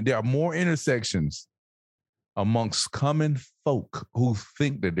common man. There are more intersections amongst common folk who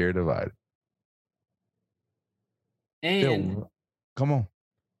think that they're divided. And come on.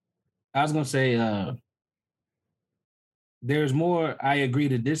 I was gonna say there's more I agree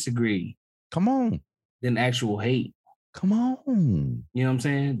to disagree. Come on. Than actual hate. Come on. You know what I'm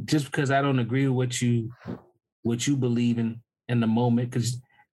saying? Just because I don't agree with what you believe in the moment, because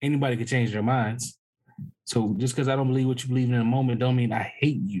anybody could change their minds. So just because I don't believe what you believe in the moment don't mean I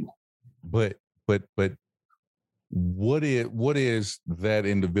hate you. But what is that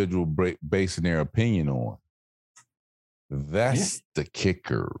individual basing their opinion on? That's the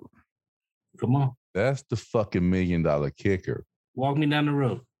kicker. Come on. That's the fucking $1 million kicker. Walk me down the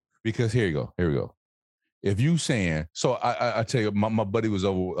road. Because here we go. If you saying, so I tell you, my buddy was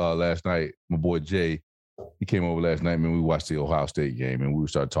over last night, my boy Jay, he came over last night, man, we watched the Ohio State game and we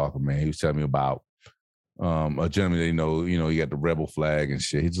started talking, man. He was telling me about a gentleman that, you know, he got the rebel flag and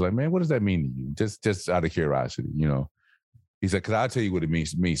shit. He's like, man, what does that mean to you? Just out of curiosity, you know? He said, cause I'll tell you what it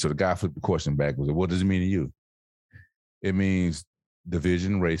means to me. So the guy flipped the question back, was, what does it mean to you? It means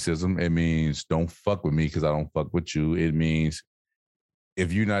division, racism. It means don't fuck with me because I don't fuck with you. It means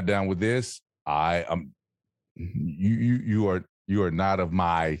if you're not down with this, you are not of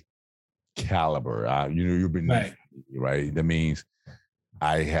my caliber. You're beneath me, right? That means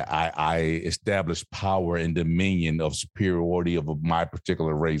I establish power and dominion of superiority of my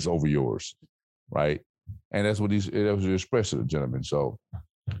particular race over yours, right? And that's what that was expressed to the gentleman. So,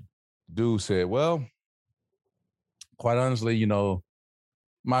 dude said, "Well, quite honestly, you know,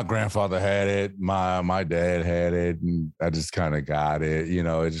 my grandfather had it, my dad had it, and I just kind of got it. You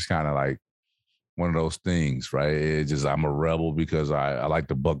know, it's just kind of like one of those things, right? It's just I'm a rebel because I like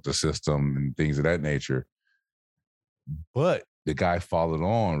to buck the system and things of that nature." But the guy followed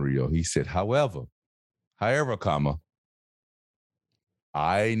on, Rio. He said, however, comma,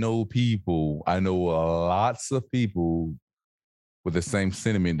 I know lots of people with the same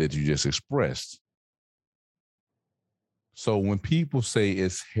sentiment that you just expressed. So when people say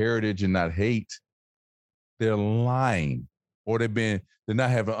it's heritage and not hate, they're lying, or they're not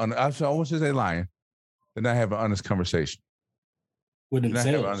having. I always say lying. They're not having an honest conversation. With themselves.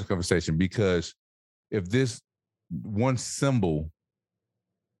 They're not having an honest conversation, because if this one symbol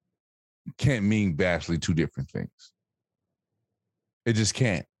can't mean vastly two different things, it just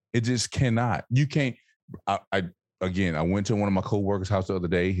can't. It just cannot. You can't. I went to one of my coworkers' house the other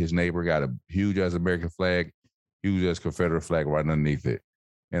day. His neighbor got a huge ass American flag, huge ass Confederate flag right underneath it.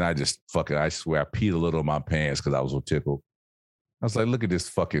 And I swear I peed a little in my pants because I was so tickled. I was like, look at this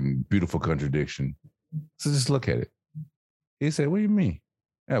fucking beautiful contradiction. So just look at it. He said, what do you mean?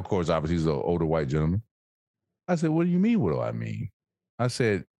 And of course, obviously, he's an older white gentleman. I said, what do you mean? What do I mean? I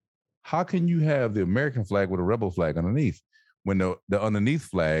said, how can you have the American flag with a rebel flag underneath when the underneath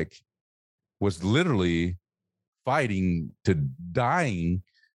flag was literally fighting to dying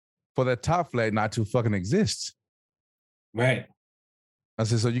for that top flag not to fucking exist? Right. I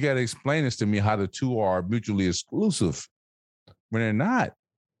said, so you got to explain this to me, how the two are mutually exclusive when they're not.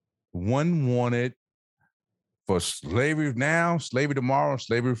 One wanted for slavery now, slavery tomorrow,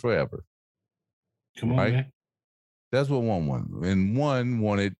 slavery forever. Come on, right? Man. That's what one wanted. And one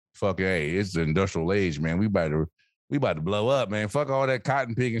wanted, fucking, hey, it's the industrial age, man. We about to blow up, man. Fuck all that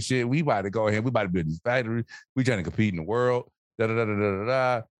cotton picking shit. We about to go ahead. We about to build these factories. We trying to compete in the world. So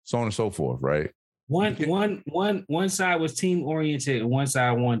on and so forth, right? One side was team oriented and one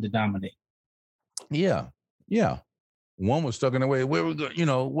side wanted to dominate. Yeah. One was stuck in the way. Where we go, you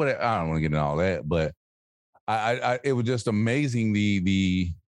know, what? I don't want to get into all that, but it was just amazing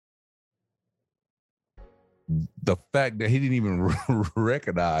the fact that he didn't even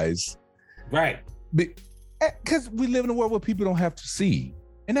recognize, right? Because we live in a world where people don't have to see,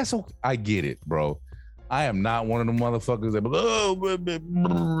 and that's okay. I get it, bro. I am not one of them motherfuckers that,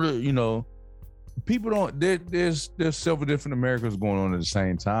 you know, people don't, there's several different Americas going on at the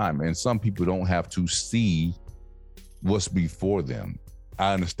same time. And some people don't have to see what's before them.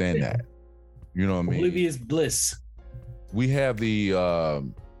 I understand that. You know what I mean? Oblivious bliss. We have the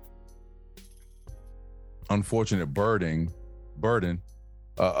unfortunate burden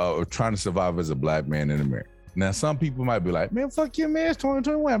of trying to survive as a black man in America. Now, some people might be like, man, fuck you, man, it's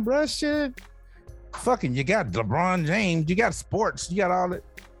 2021, bro, shit. Fucking, you got LeBron James, you got sports, you got all that.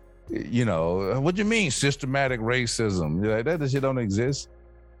 You know, what do you mean systematic racism? You're like, that shit don't exist.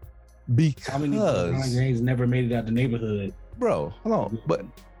 Because how many LeBron James never made it out the neighborhood? Bro, hold on. But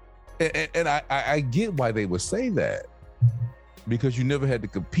and I get why they would say that. Because you never had to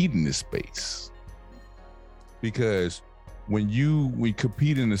compete in this space. Because when we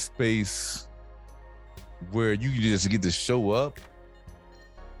compete in a space where you just get to show up,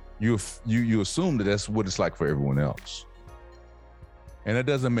 you assume that that's what it's like for everyone else. And it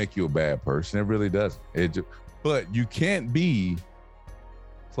doesn't make you a bad person. It really doesn't. But you can't be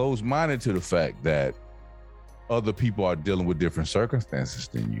closed-minded to the fact that other people are dealing with different circumstances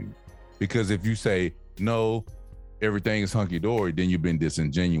than you. Because if you say, no, everything is hunky-dory, then you've been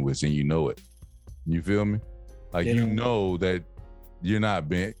disingenuous and you know it. You feel me? Like, you know that you're not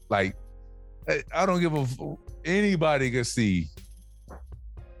being, like, I don't give anybody can see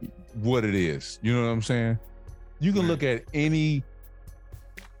what it is. You know what I'm saying? You can look at any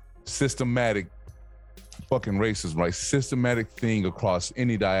systematic fucking racism, right? Systematic thing across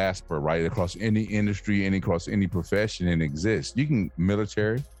any diaspora, right? Across any industry, across any profession and exists. You can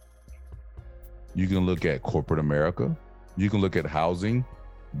military. You can look at corporate America. You can look at housing,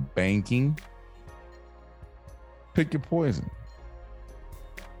 banking. Pick your poison.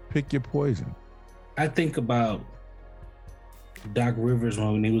 Pick your poison. I think about Doc Rivers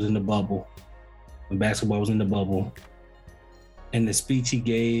when he was in the bubble, when basketball was in the bubble, and the speech he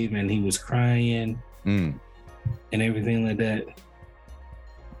gave, and he was crying and everything like that.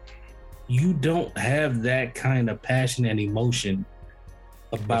 You don't have that kind of passion and emotion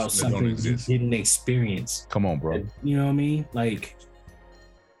about something you didn't experience. Come on, bro. You know what I mean? Like,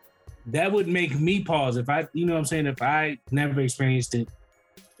 that would make me pause. If I, you know what I'm saying? If I never experienced it,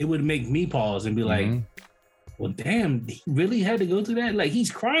 it would make me pause and be like, well, damn, he really had to go through that? Like,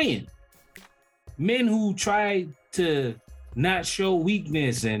 he's crying. Men who try to not show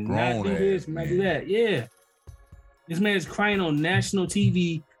weakness and not do this, not do that. Yeah. This man is crying on national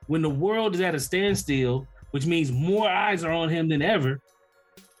TV when the world is at a standstill, which means more eyes are on him than ever.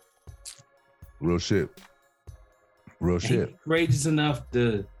 Real shit. Real shit. He's courageous enough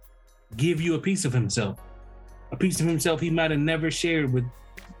to give you a piece of himself. A piece of himself he might have never shared with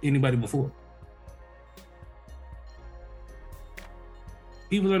anybody before.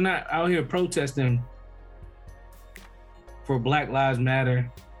 People are not out here protesting for Black Lives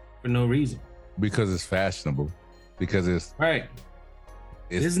Matter for no reason. Because it's fashionable. Because it's right.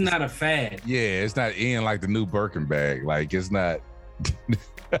 This is not a fad. Yeah, it's not in like the new Birkin bag. Like, it's not.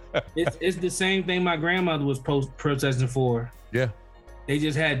 it's the same thing my grandmother was protesting for. Yeah. They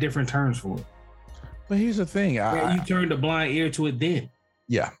just had different terms for it. But here's the thing. You turned a blind ear to it then.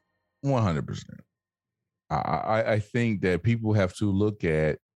 Yeah, 100%. I think that people have to look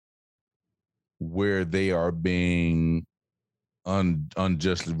at where they are being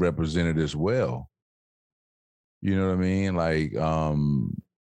unjustly represented as well. You know what I mean? Like,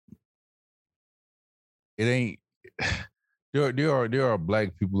 it ain't. There are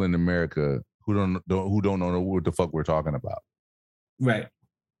Black people in America who don't know what the fuck we're talking about. Right.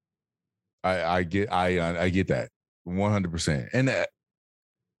 I get that 100%. And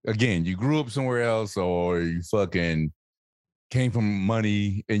again, you grew up somewhere else, or you fucking came from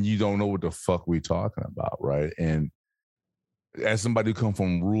money and you don't know what the fuck we talking about, right? And as somebody who come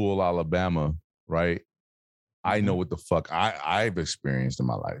from rural Alabama, right, I know what the fuck I've experienced in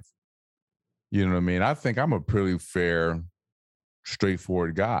my life. You know what I mean? I think I'm a pretty fair,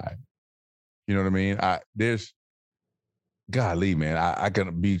 straightforward guy. You know what I mean? Golly, man, I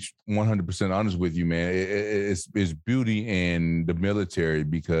gotta be 100% honest with you, man. It's beauty in the military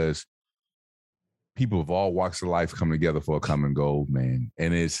because people of all walks of life come together for a common goal, man.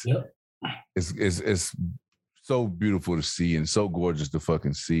 And it's so beautiful to see and so gorgeous to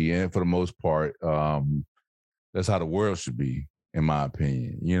fucking see. And for the most part, that's how the world should be, in my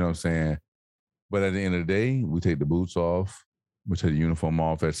opinion. You know what I'm saying? But at the end of the day, we take the boots off, we take the uniform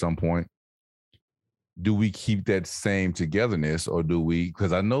off at some point. Do we keep that same togetherness, or do we?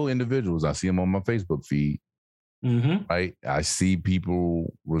 Because I know individuals, I see them on my Facebook feed, right? I see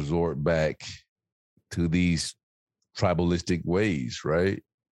people resort back to these tribalistic ways, right?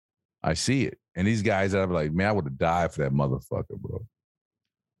 I see it. And these guys, I'm like, man, I would have died for that motherfucker, bro.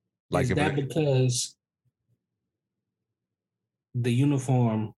 Like, is that because the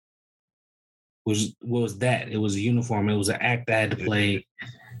uniform was that? It was a uniform. It was an act I had to play.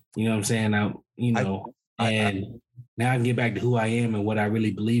 You know what I'm saying? And now I can get back to who I am and what I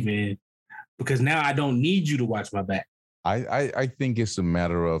really believe in, because now I don't need you to watch my back. I think it's a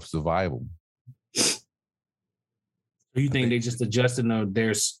matter of survival. So you think they just adjusting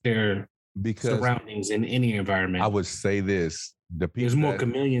their surroundings in any environment? I would say this: there's more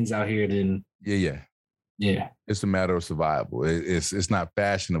chameleons out here than yeah. It's a matter of survival. It's not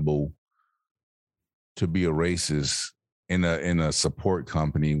fashionable to be a racist in a support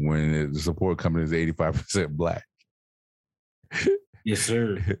company when the support company is 85% black. Yes,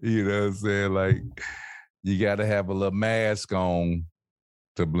 sir. You know what I'm saying? Like, you got to have a little mask on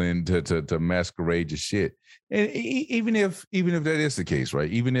to blend to masquerade your shit. And even if that is the case,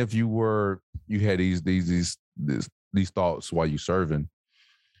 right? Even if you had these thoughts while you serving,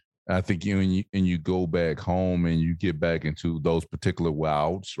 I think you go back home and you get back into those particular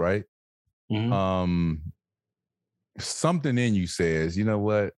wilds, right? Mm-hmm. Something in you says, you know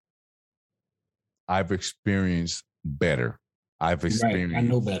what? I've experienced better. Right. I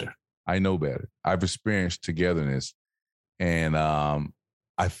know better. I've experienced togetherness. And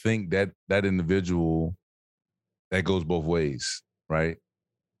I think that individual, that goes both ways, right?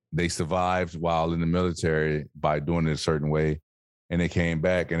 They survived while in the military by doing it a certain way. And they came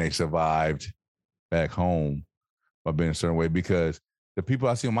back and they survived back home by being a certain way, because the people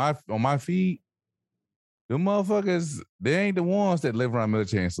I see on my feed, them motherfuckers, they ain't the ones that live around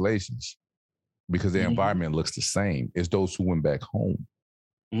military installations, because their environment looks the same. It's those who went back home.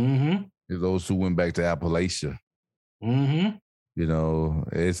 Mm-hmm. It's those who went back to Appalachia. Mm-hmm. You know,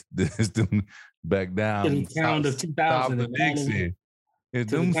 it's them back down. To the town of 2000.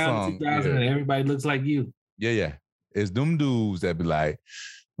 It's them songs. 2000 and everybody looks like you. Yeah. It's them dudes that be like,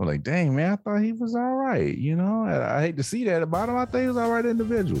 I'm like, dang, man, I thought he was all right. You know, I hate to see that about him. I think he was all right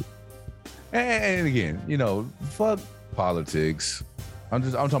individual. And again, you know, fuck politics. I'm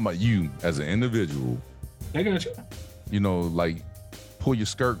talking about you as an individual. I got you. You know, like, pull your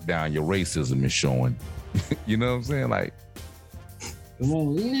skirt down. Your racism is showing. You know what I'm saying? Like, come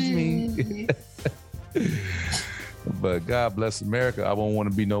on, me. But God bless America. I won't want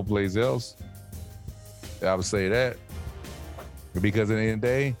to be no place else. I would say that, because at the end of the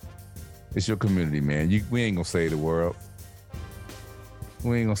day, it's your community, man. We ain't gonna save the world.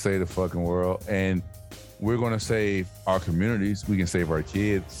 We ain't gonna save the fucking world, and we're gonna save our communities. We can save our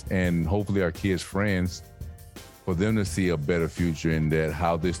kids, and hopefully our kids' friends, for them to see a better future in that,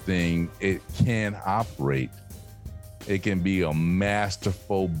 how this thing, it can operate. It can be a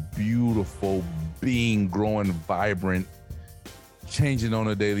masterful, beautiful being, growing, vibrant, changing on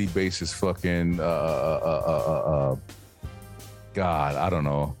a daily basis. Fucking God, I don't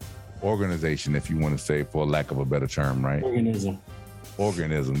know, organization, if you want to say, for lack of a better term, right?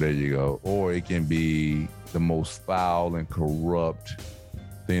 Organism, there you go. Or it can be the most foul and corrupt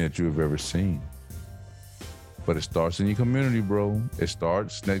thing that you've ever seen. But it starts in your community, bro. It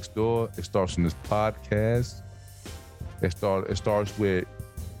starts next door. It starts in this podcast. It starts with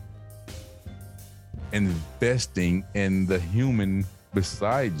investing in the human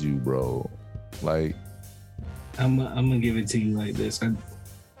beside you, bro. Like, I'm gonna give it to you like this.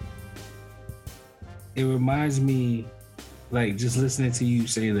 It reminds me, like, just listening to you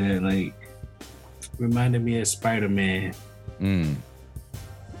say that, like, reminded me of Spider-Man.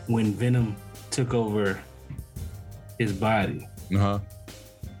 When Venom took over his body. Uh-huh.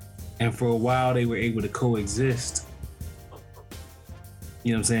 And for a while they were able to coexist.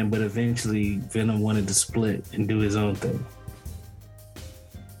 You know what I'm saying? But eventually Venom wanted to split and do his own thing.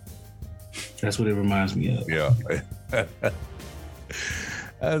 That's what it reminds me of. Yeah.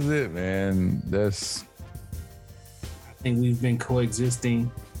 That's it, man. I think we've been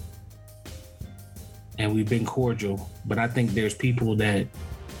coexisting and we've been cordial, but I think there's people that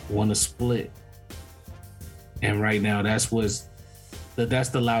want to split. And right now that's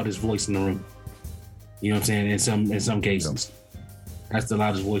the loudest voice in the room. You know what I'm saying? In some cases. That's the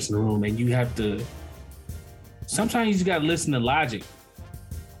loudest voice in the room. And you have to, sometimes you just got to listen to logic.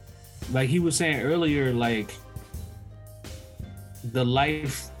 Like he was saying earlier, like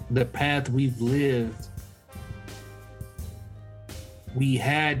the path we've lived, we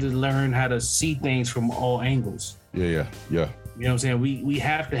had to learn how to see things from all angles. Yeah. You know what I'm saying? We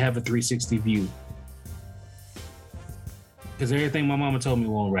have to have a 360 view. Because everything my mama told me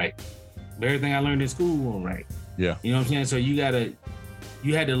wasn't right. Everything I learned in school wasn't right. Yeah. You know what I'm saying? So you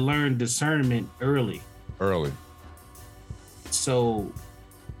had to learn discernment early. Early. So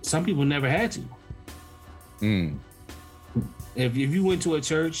some people never had to. If you went to a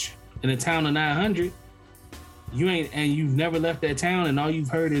church in a town of 900, you've never left that town, and all you've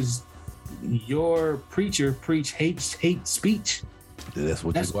heard is your preacher preach hate speech. That's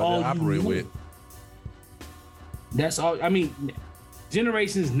what you're going to operate with. That's all. I mean,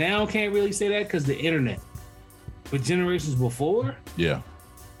 generations now can't really say that because the internet. But generations before, yeah,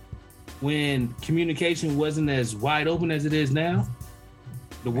 when communication wasn't as wide open as it is now,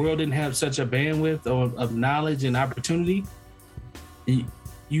 the world didn't have such a bandwidth of knowledge and opportunity.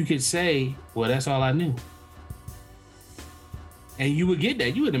 You could say, well, that's all I knew. And you would get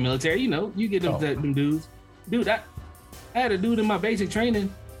that. You in the military, you get them dudes. Dude, I had a dude in my basic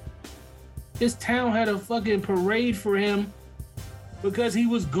training. His town had a fucking parade for him because he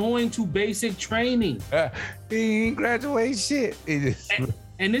was going to basic training. He ain't graduate shit.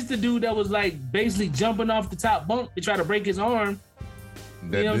 And this the dude that was like basically jumping off the top bunk to try to break his arm.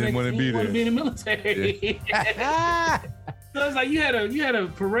 That didn't want to be there. To be in the military. Yeah. So it's like you had a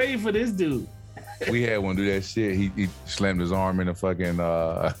parade for this dude. We had one do that shit. He slammed his arm in the fucking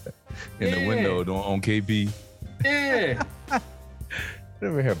the window on KP. Yeah.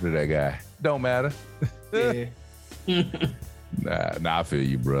 Whatever happened to that guy? Don't matter. Yeah. Nah, I feel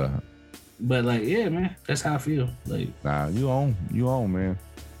you, bro. But like, yeah, man, that's how I feel. Like, nah, you on, man.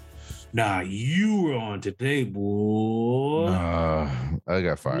 Nah, you were on today, boy. I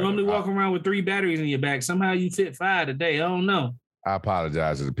got fired. You normally walk around with 3 batteries in your back. Somehow you fit 5 today. I don't know. I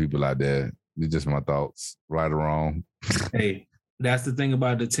apologize to the people out there. It's just my thoughts, right or wrong. Hey, that's the thing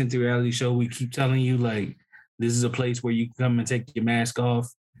about the Tinted Reality Show. We keep telling you, like, this is a place where you can come and take your mask off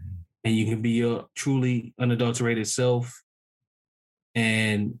and you can be your truly unadulterated self.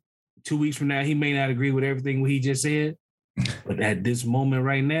 And 2 weeks from now, he may not agree with everything he just said. But at this moment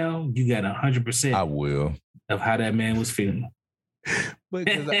right now, you got 100%. I will. Of how that man was feeling. But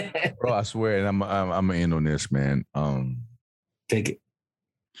bro, I swear, and I'm gonna end on this, man. Take it.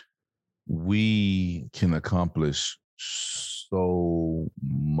 We can accomplish so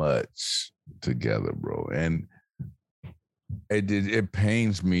much together, bro, and it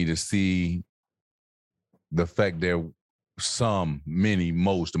pains me to see the fact that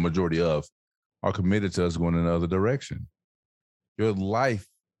most, the majority of, are committed to us going in another direction. Your life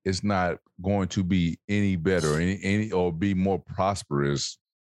is not going to be any better, or be more prosperous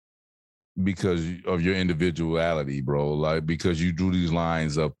because of your individuality, bro. Like, because you drew these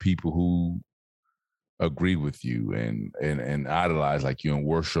lines of people who agree with you and idolize like you and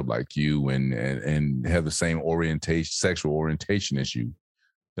worship like you and have the same sexual orientation as you.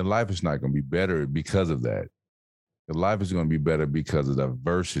 Your life is not going to be better because of that. Your life is going to be better because of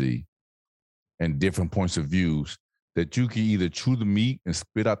diversity and different points of views that you can either chew the meat and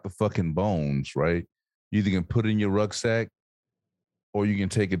spit out the fucking bones, right? You either can put it in your rucksack or you can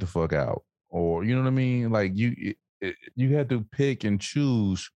take it the fuck out. Or, you know what I mean? Like, you have to pick and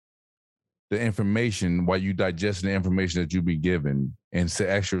choose the information while you digest the information that you be given, and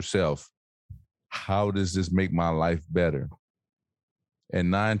ask yourself, how does this make my life better? And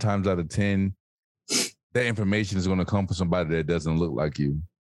 9 times out of 10, that information is going to come from somebody that doesn't look like you.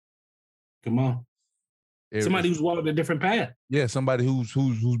 Come on. Somebody who's walked a different path. Yeah, somebody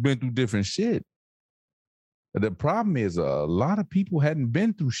who's been through different shit. But the problem is a lot of people hadn't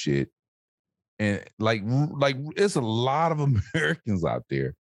been through shit. And like it's a lot of Americans out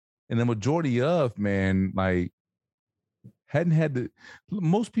there. And the majority of, man, like, hadn't had to.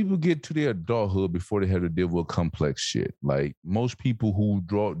 Most people get to their adulthood before they have to deal with complex shit. Like, most people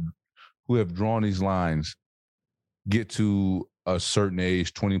who have drawn these lines get to a certain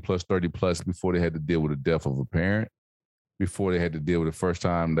age, 20 plus, 30 plus, before they had to deal with the death of a parent, before they had to deal with the first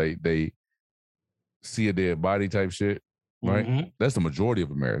time they see a dead body type shit, right? Mm-hmm. That's the majority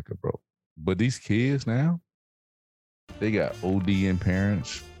of America, bro. But these kids now, they got ODing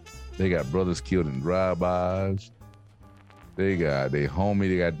parents. They got brothers killed in drive-bys. They got their homie,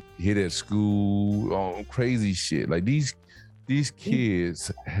 they got hit at school, crazy shit. Like, these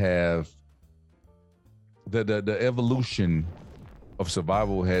kids have the evolution of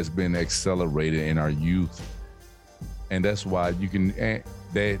survival has been accelerated in our youth. And that's why you can,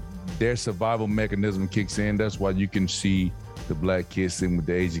 their survival mechanism kicks in. That's why you can see the black kid sitting with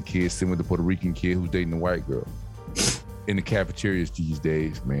the Asian kid, sitting with the Puerto Rican kid who's dating the white girl in the cafeterias these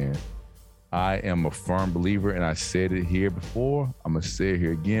days, man. I am a firm believer, and I said it here before. I'm going to say it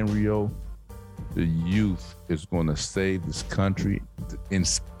here again, Rio. The youth is going to save this country in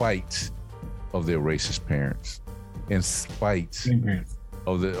spite of their racist parents, in spite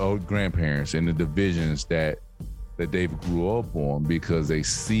of the old grandparents and the divisions that they've grew up on, because they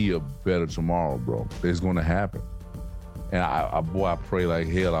see a better tomorrow, bro. It's going to happen. And I pray like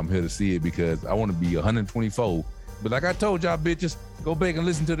hell I'm here to see it because I want to be 124. But like I told y'all bitches, go back and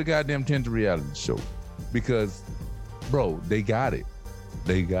listen to the goddamn Tend to Reality show. Because, bro, they got it.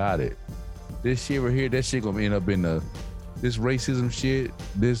 They got it. This shit right here, that shit gonna end up in this racism shit,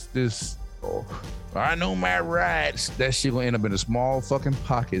 I know my rights. That shit gonna end up in a small fucking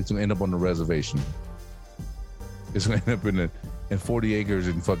pocket. It's gonna end up on the reservation. It's gonna end up in 40 acres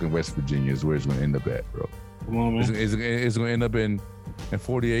in fucking West Virginia is where it's gonna end up at, bro. Come on, man. It's gonna end up in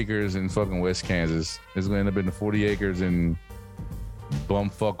 40 acres in fucking West Kansas. It's gonna end up in the 40 acres in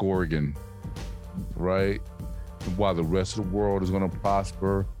bumfuck Oregon, right? While the rest of the world is gonna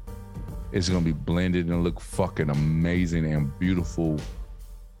prosper, it's gonna be blended and look fucking amazing and beautiful.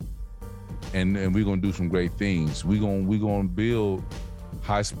 And we're gonna do some great things. We're gonna build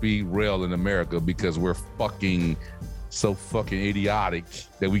high-speed rail in America because we're fucking so fucking idiotic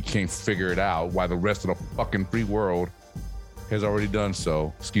that we can't figure it out while the rest of the fucking free world has already done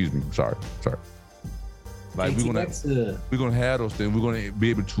so. Excuse me. Sorry. Like we're gonna have those things. We're gonna be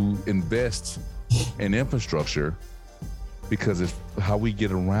able to invest in infrastructure because it's how we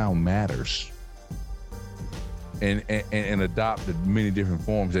get around matters. And adopt the many different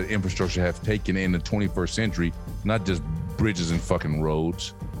forms that infrastructure have taken in the 21st century, not just bridges and fucking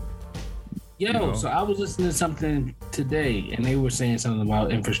roads. Yo, you know? So I was listening to something today and they were saying something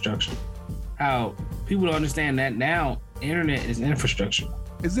about infrastructure. How people don't understand that now internet is infrastructure.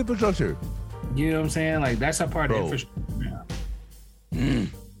 It's infrastructure. You know what I'm saying? Like that's a part of infrastructure now.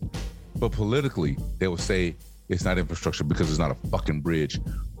 But politically, they will say it's not infrastructure because it's not a fucking bridge.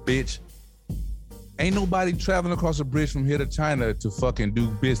 Bitch. Ain't nobody traveling across a bridge from here to China to fucking do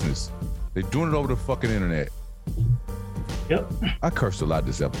business. They're doing it over the fucking internet. Yep. I cursed a lot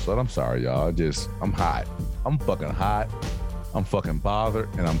this episode. I'm sorry, y'all. I'm hot. I'm fucking hot. I'm fucking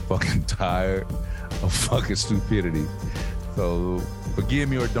bothered and I'm fucking tired of fucking stupidity. So forgive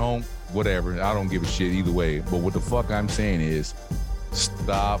me or don't, whatever. I don't give a shit either way. But what the fuck I'm saying is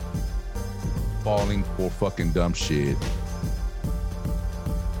stop falling for fucking dumb shit.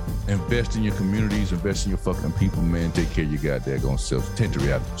 Invest in your communities, invest in your fucking people, man. Take care of your goddamn self. Tend to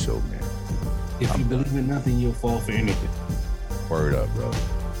Reality show, man. If you believe in nothing, you'll fall for anything. Word up, bro.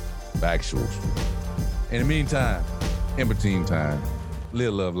 Factuals. In the meantime, in between time,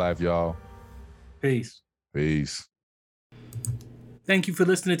 live love life, y'all. Peace. Peace. Thank you for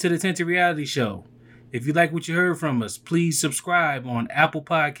listening to the Tend to Reality show. If you like what you heard from us, please subscribe on Apple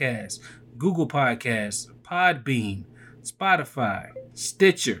Podcasts, Google Podcasts, Podbean, Spotify,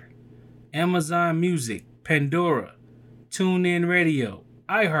 Stitcher, Amazon Music, Pandora, TuneIn Radio,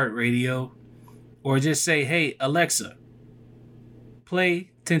 iHeartRadio, or just say, hey, Alexa,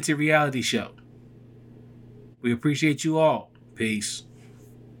 play Tend to Reality show. We appreciate you all. Peace.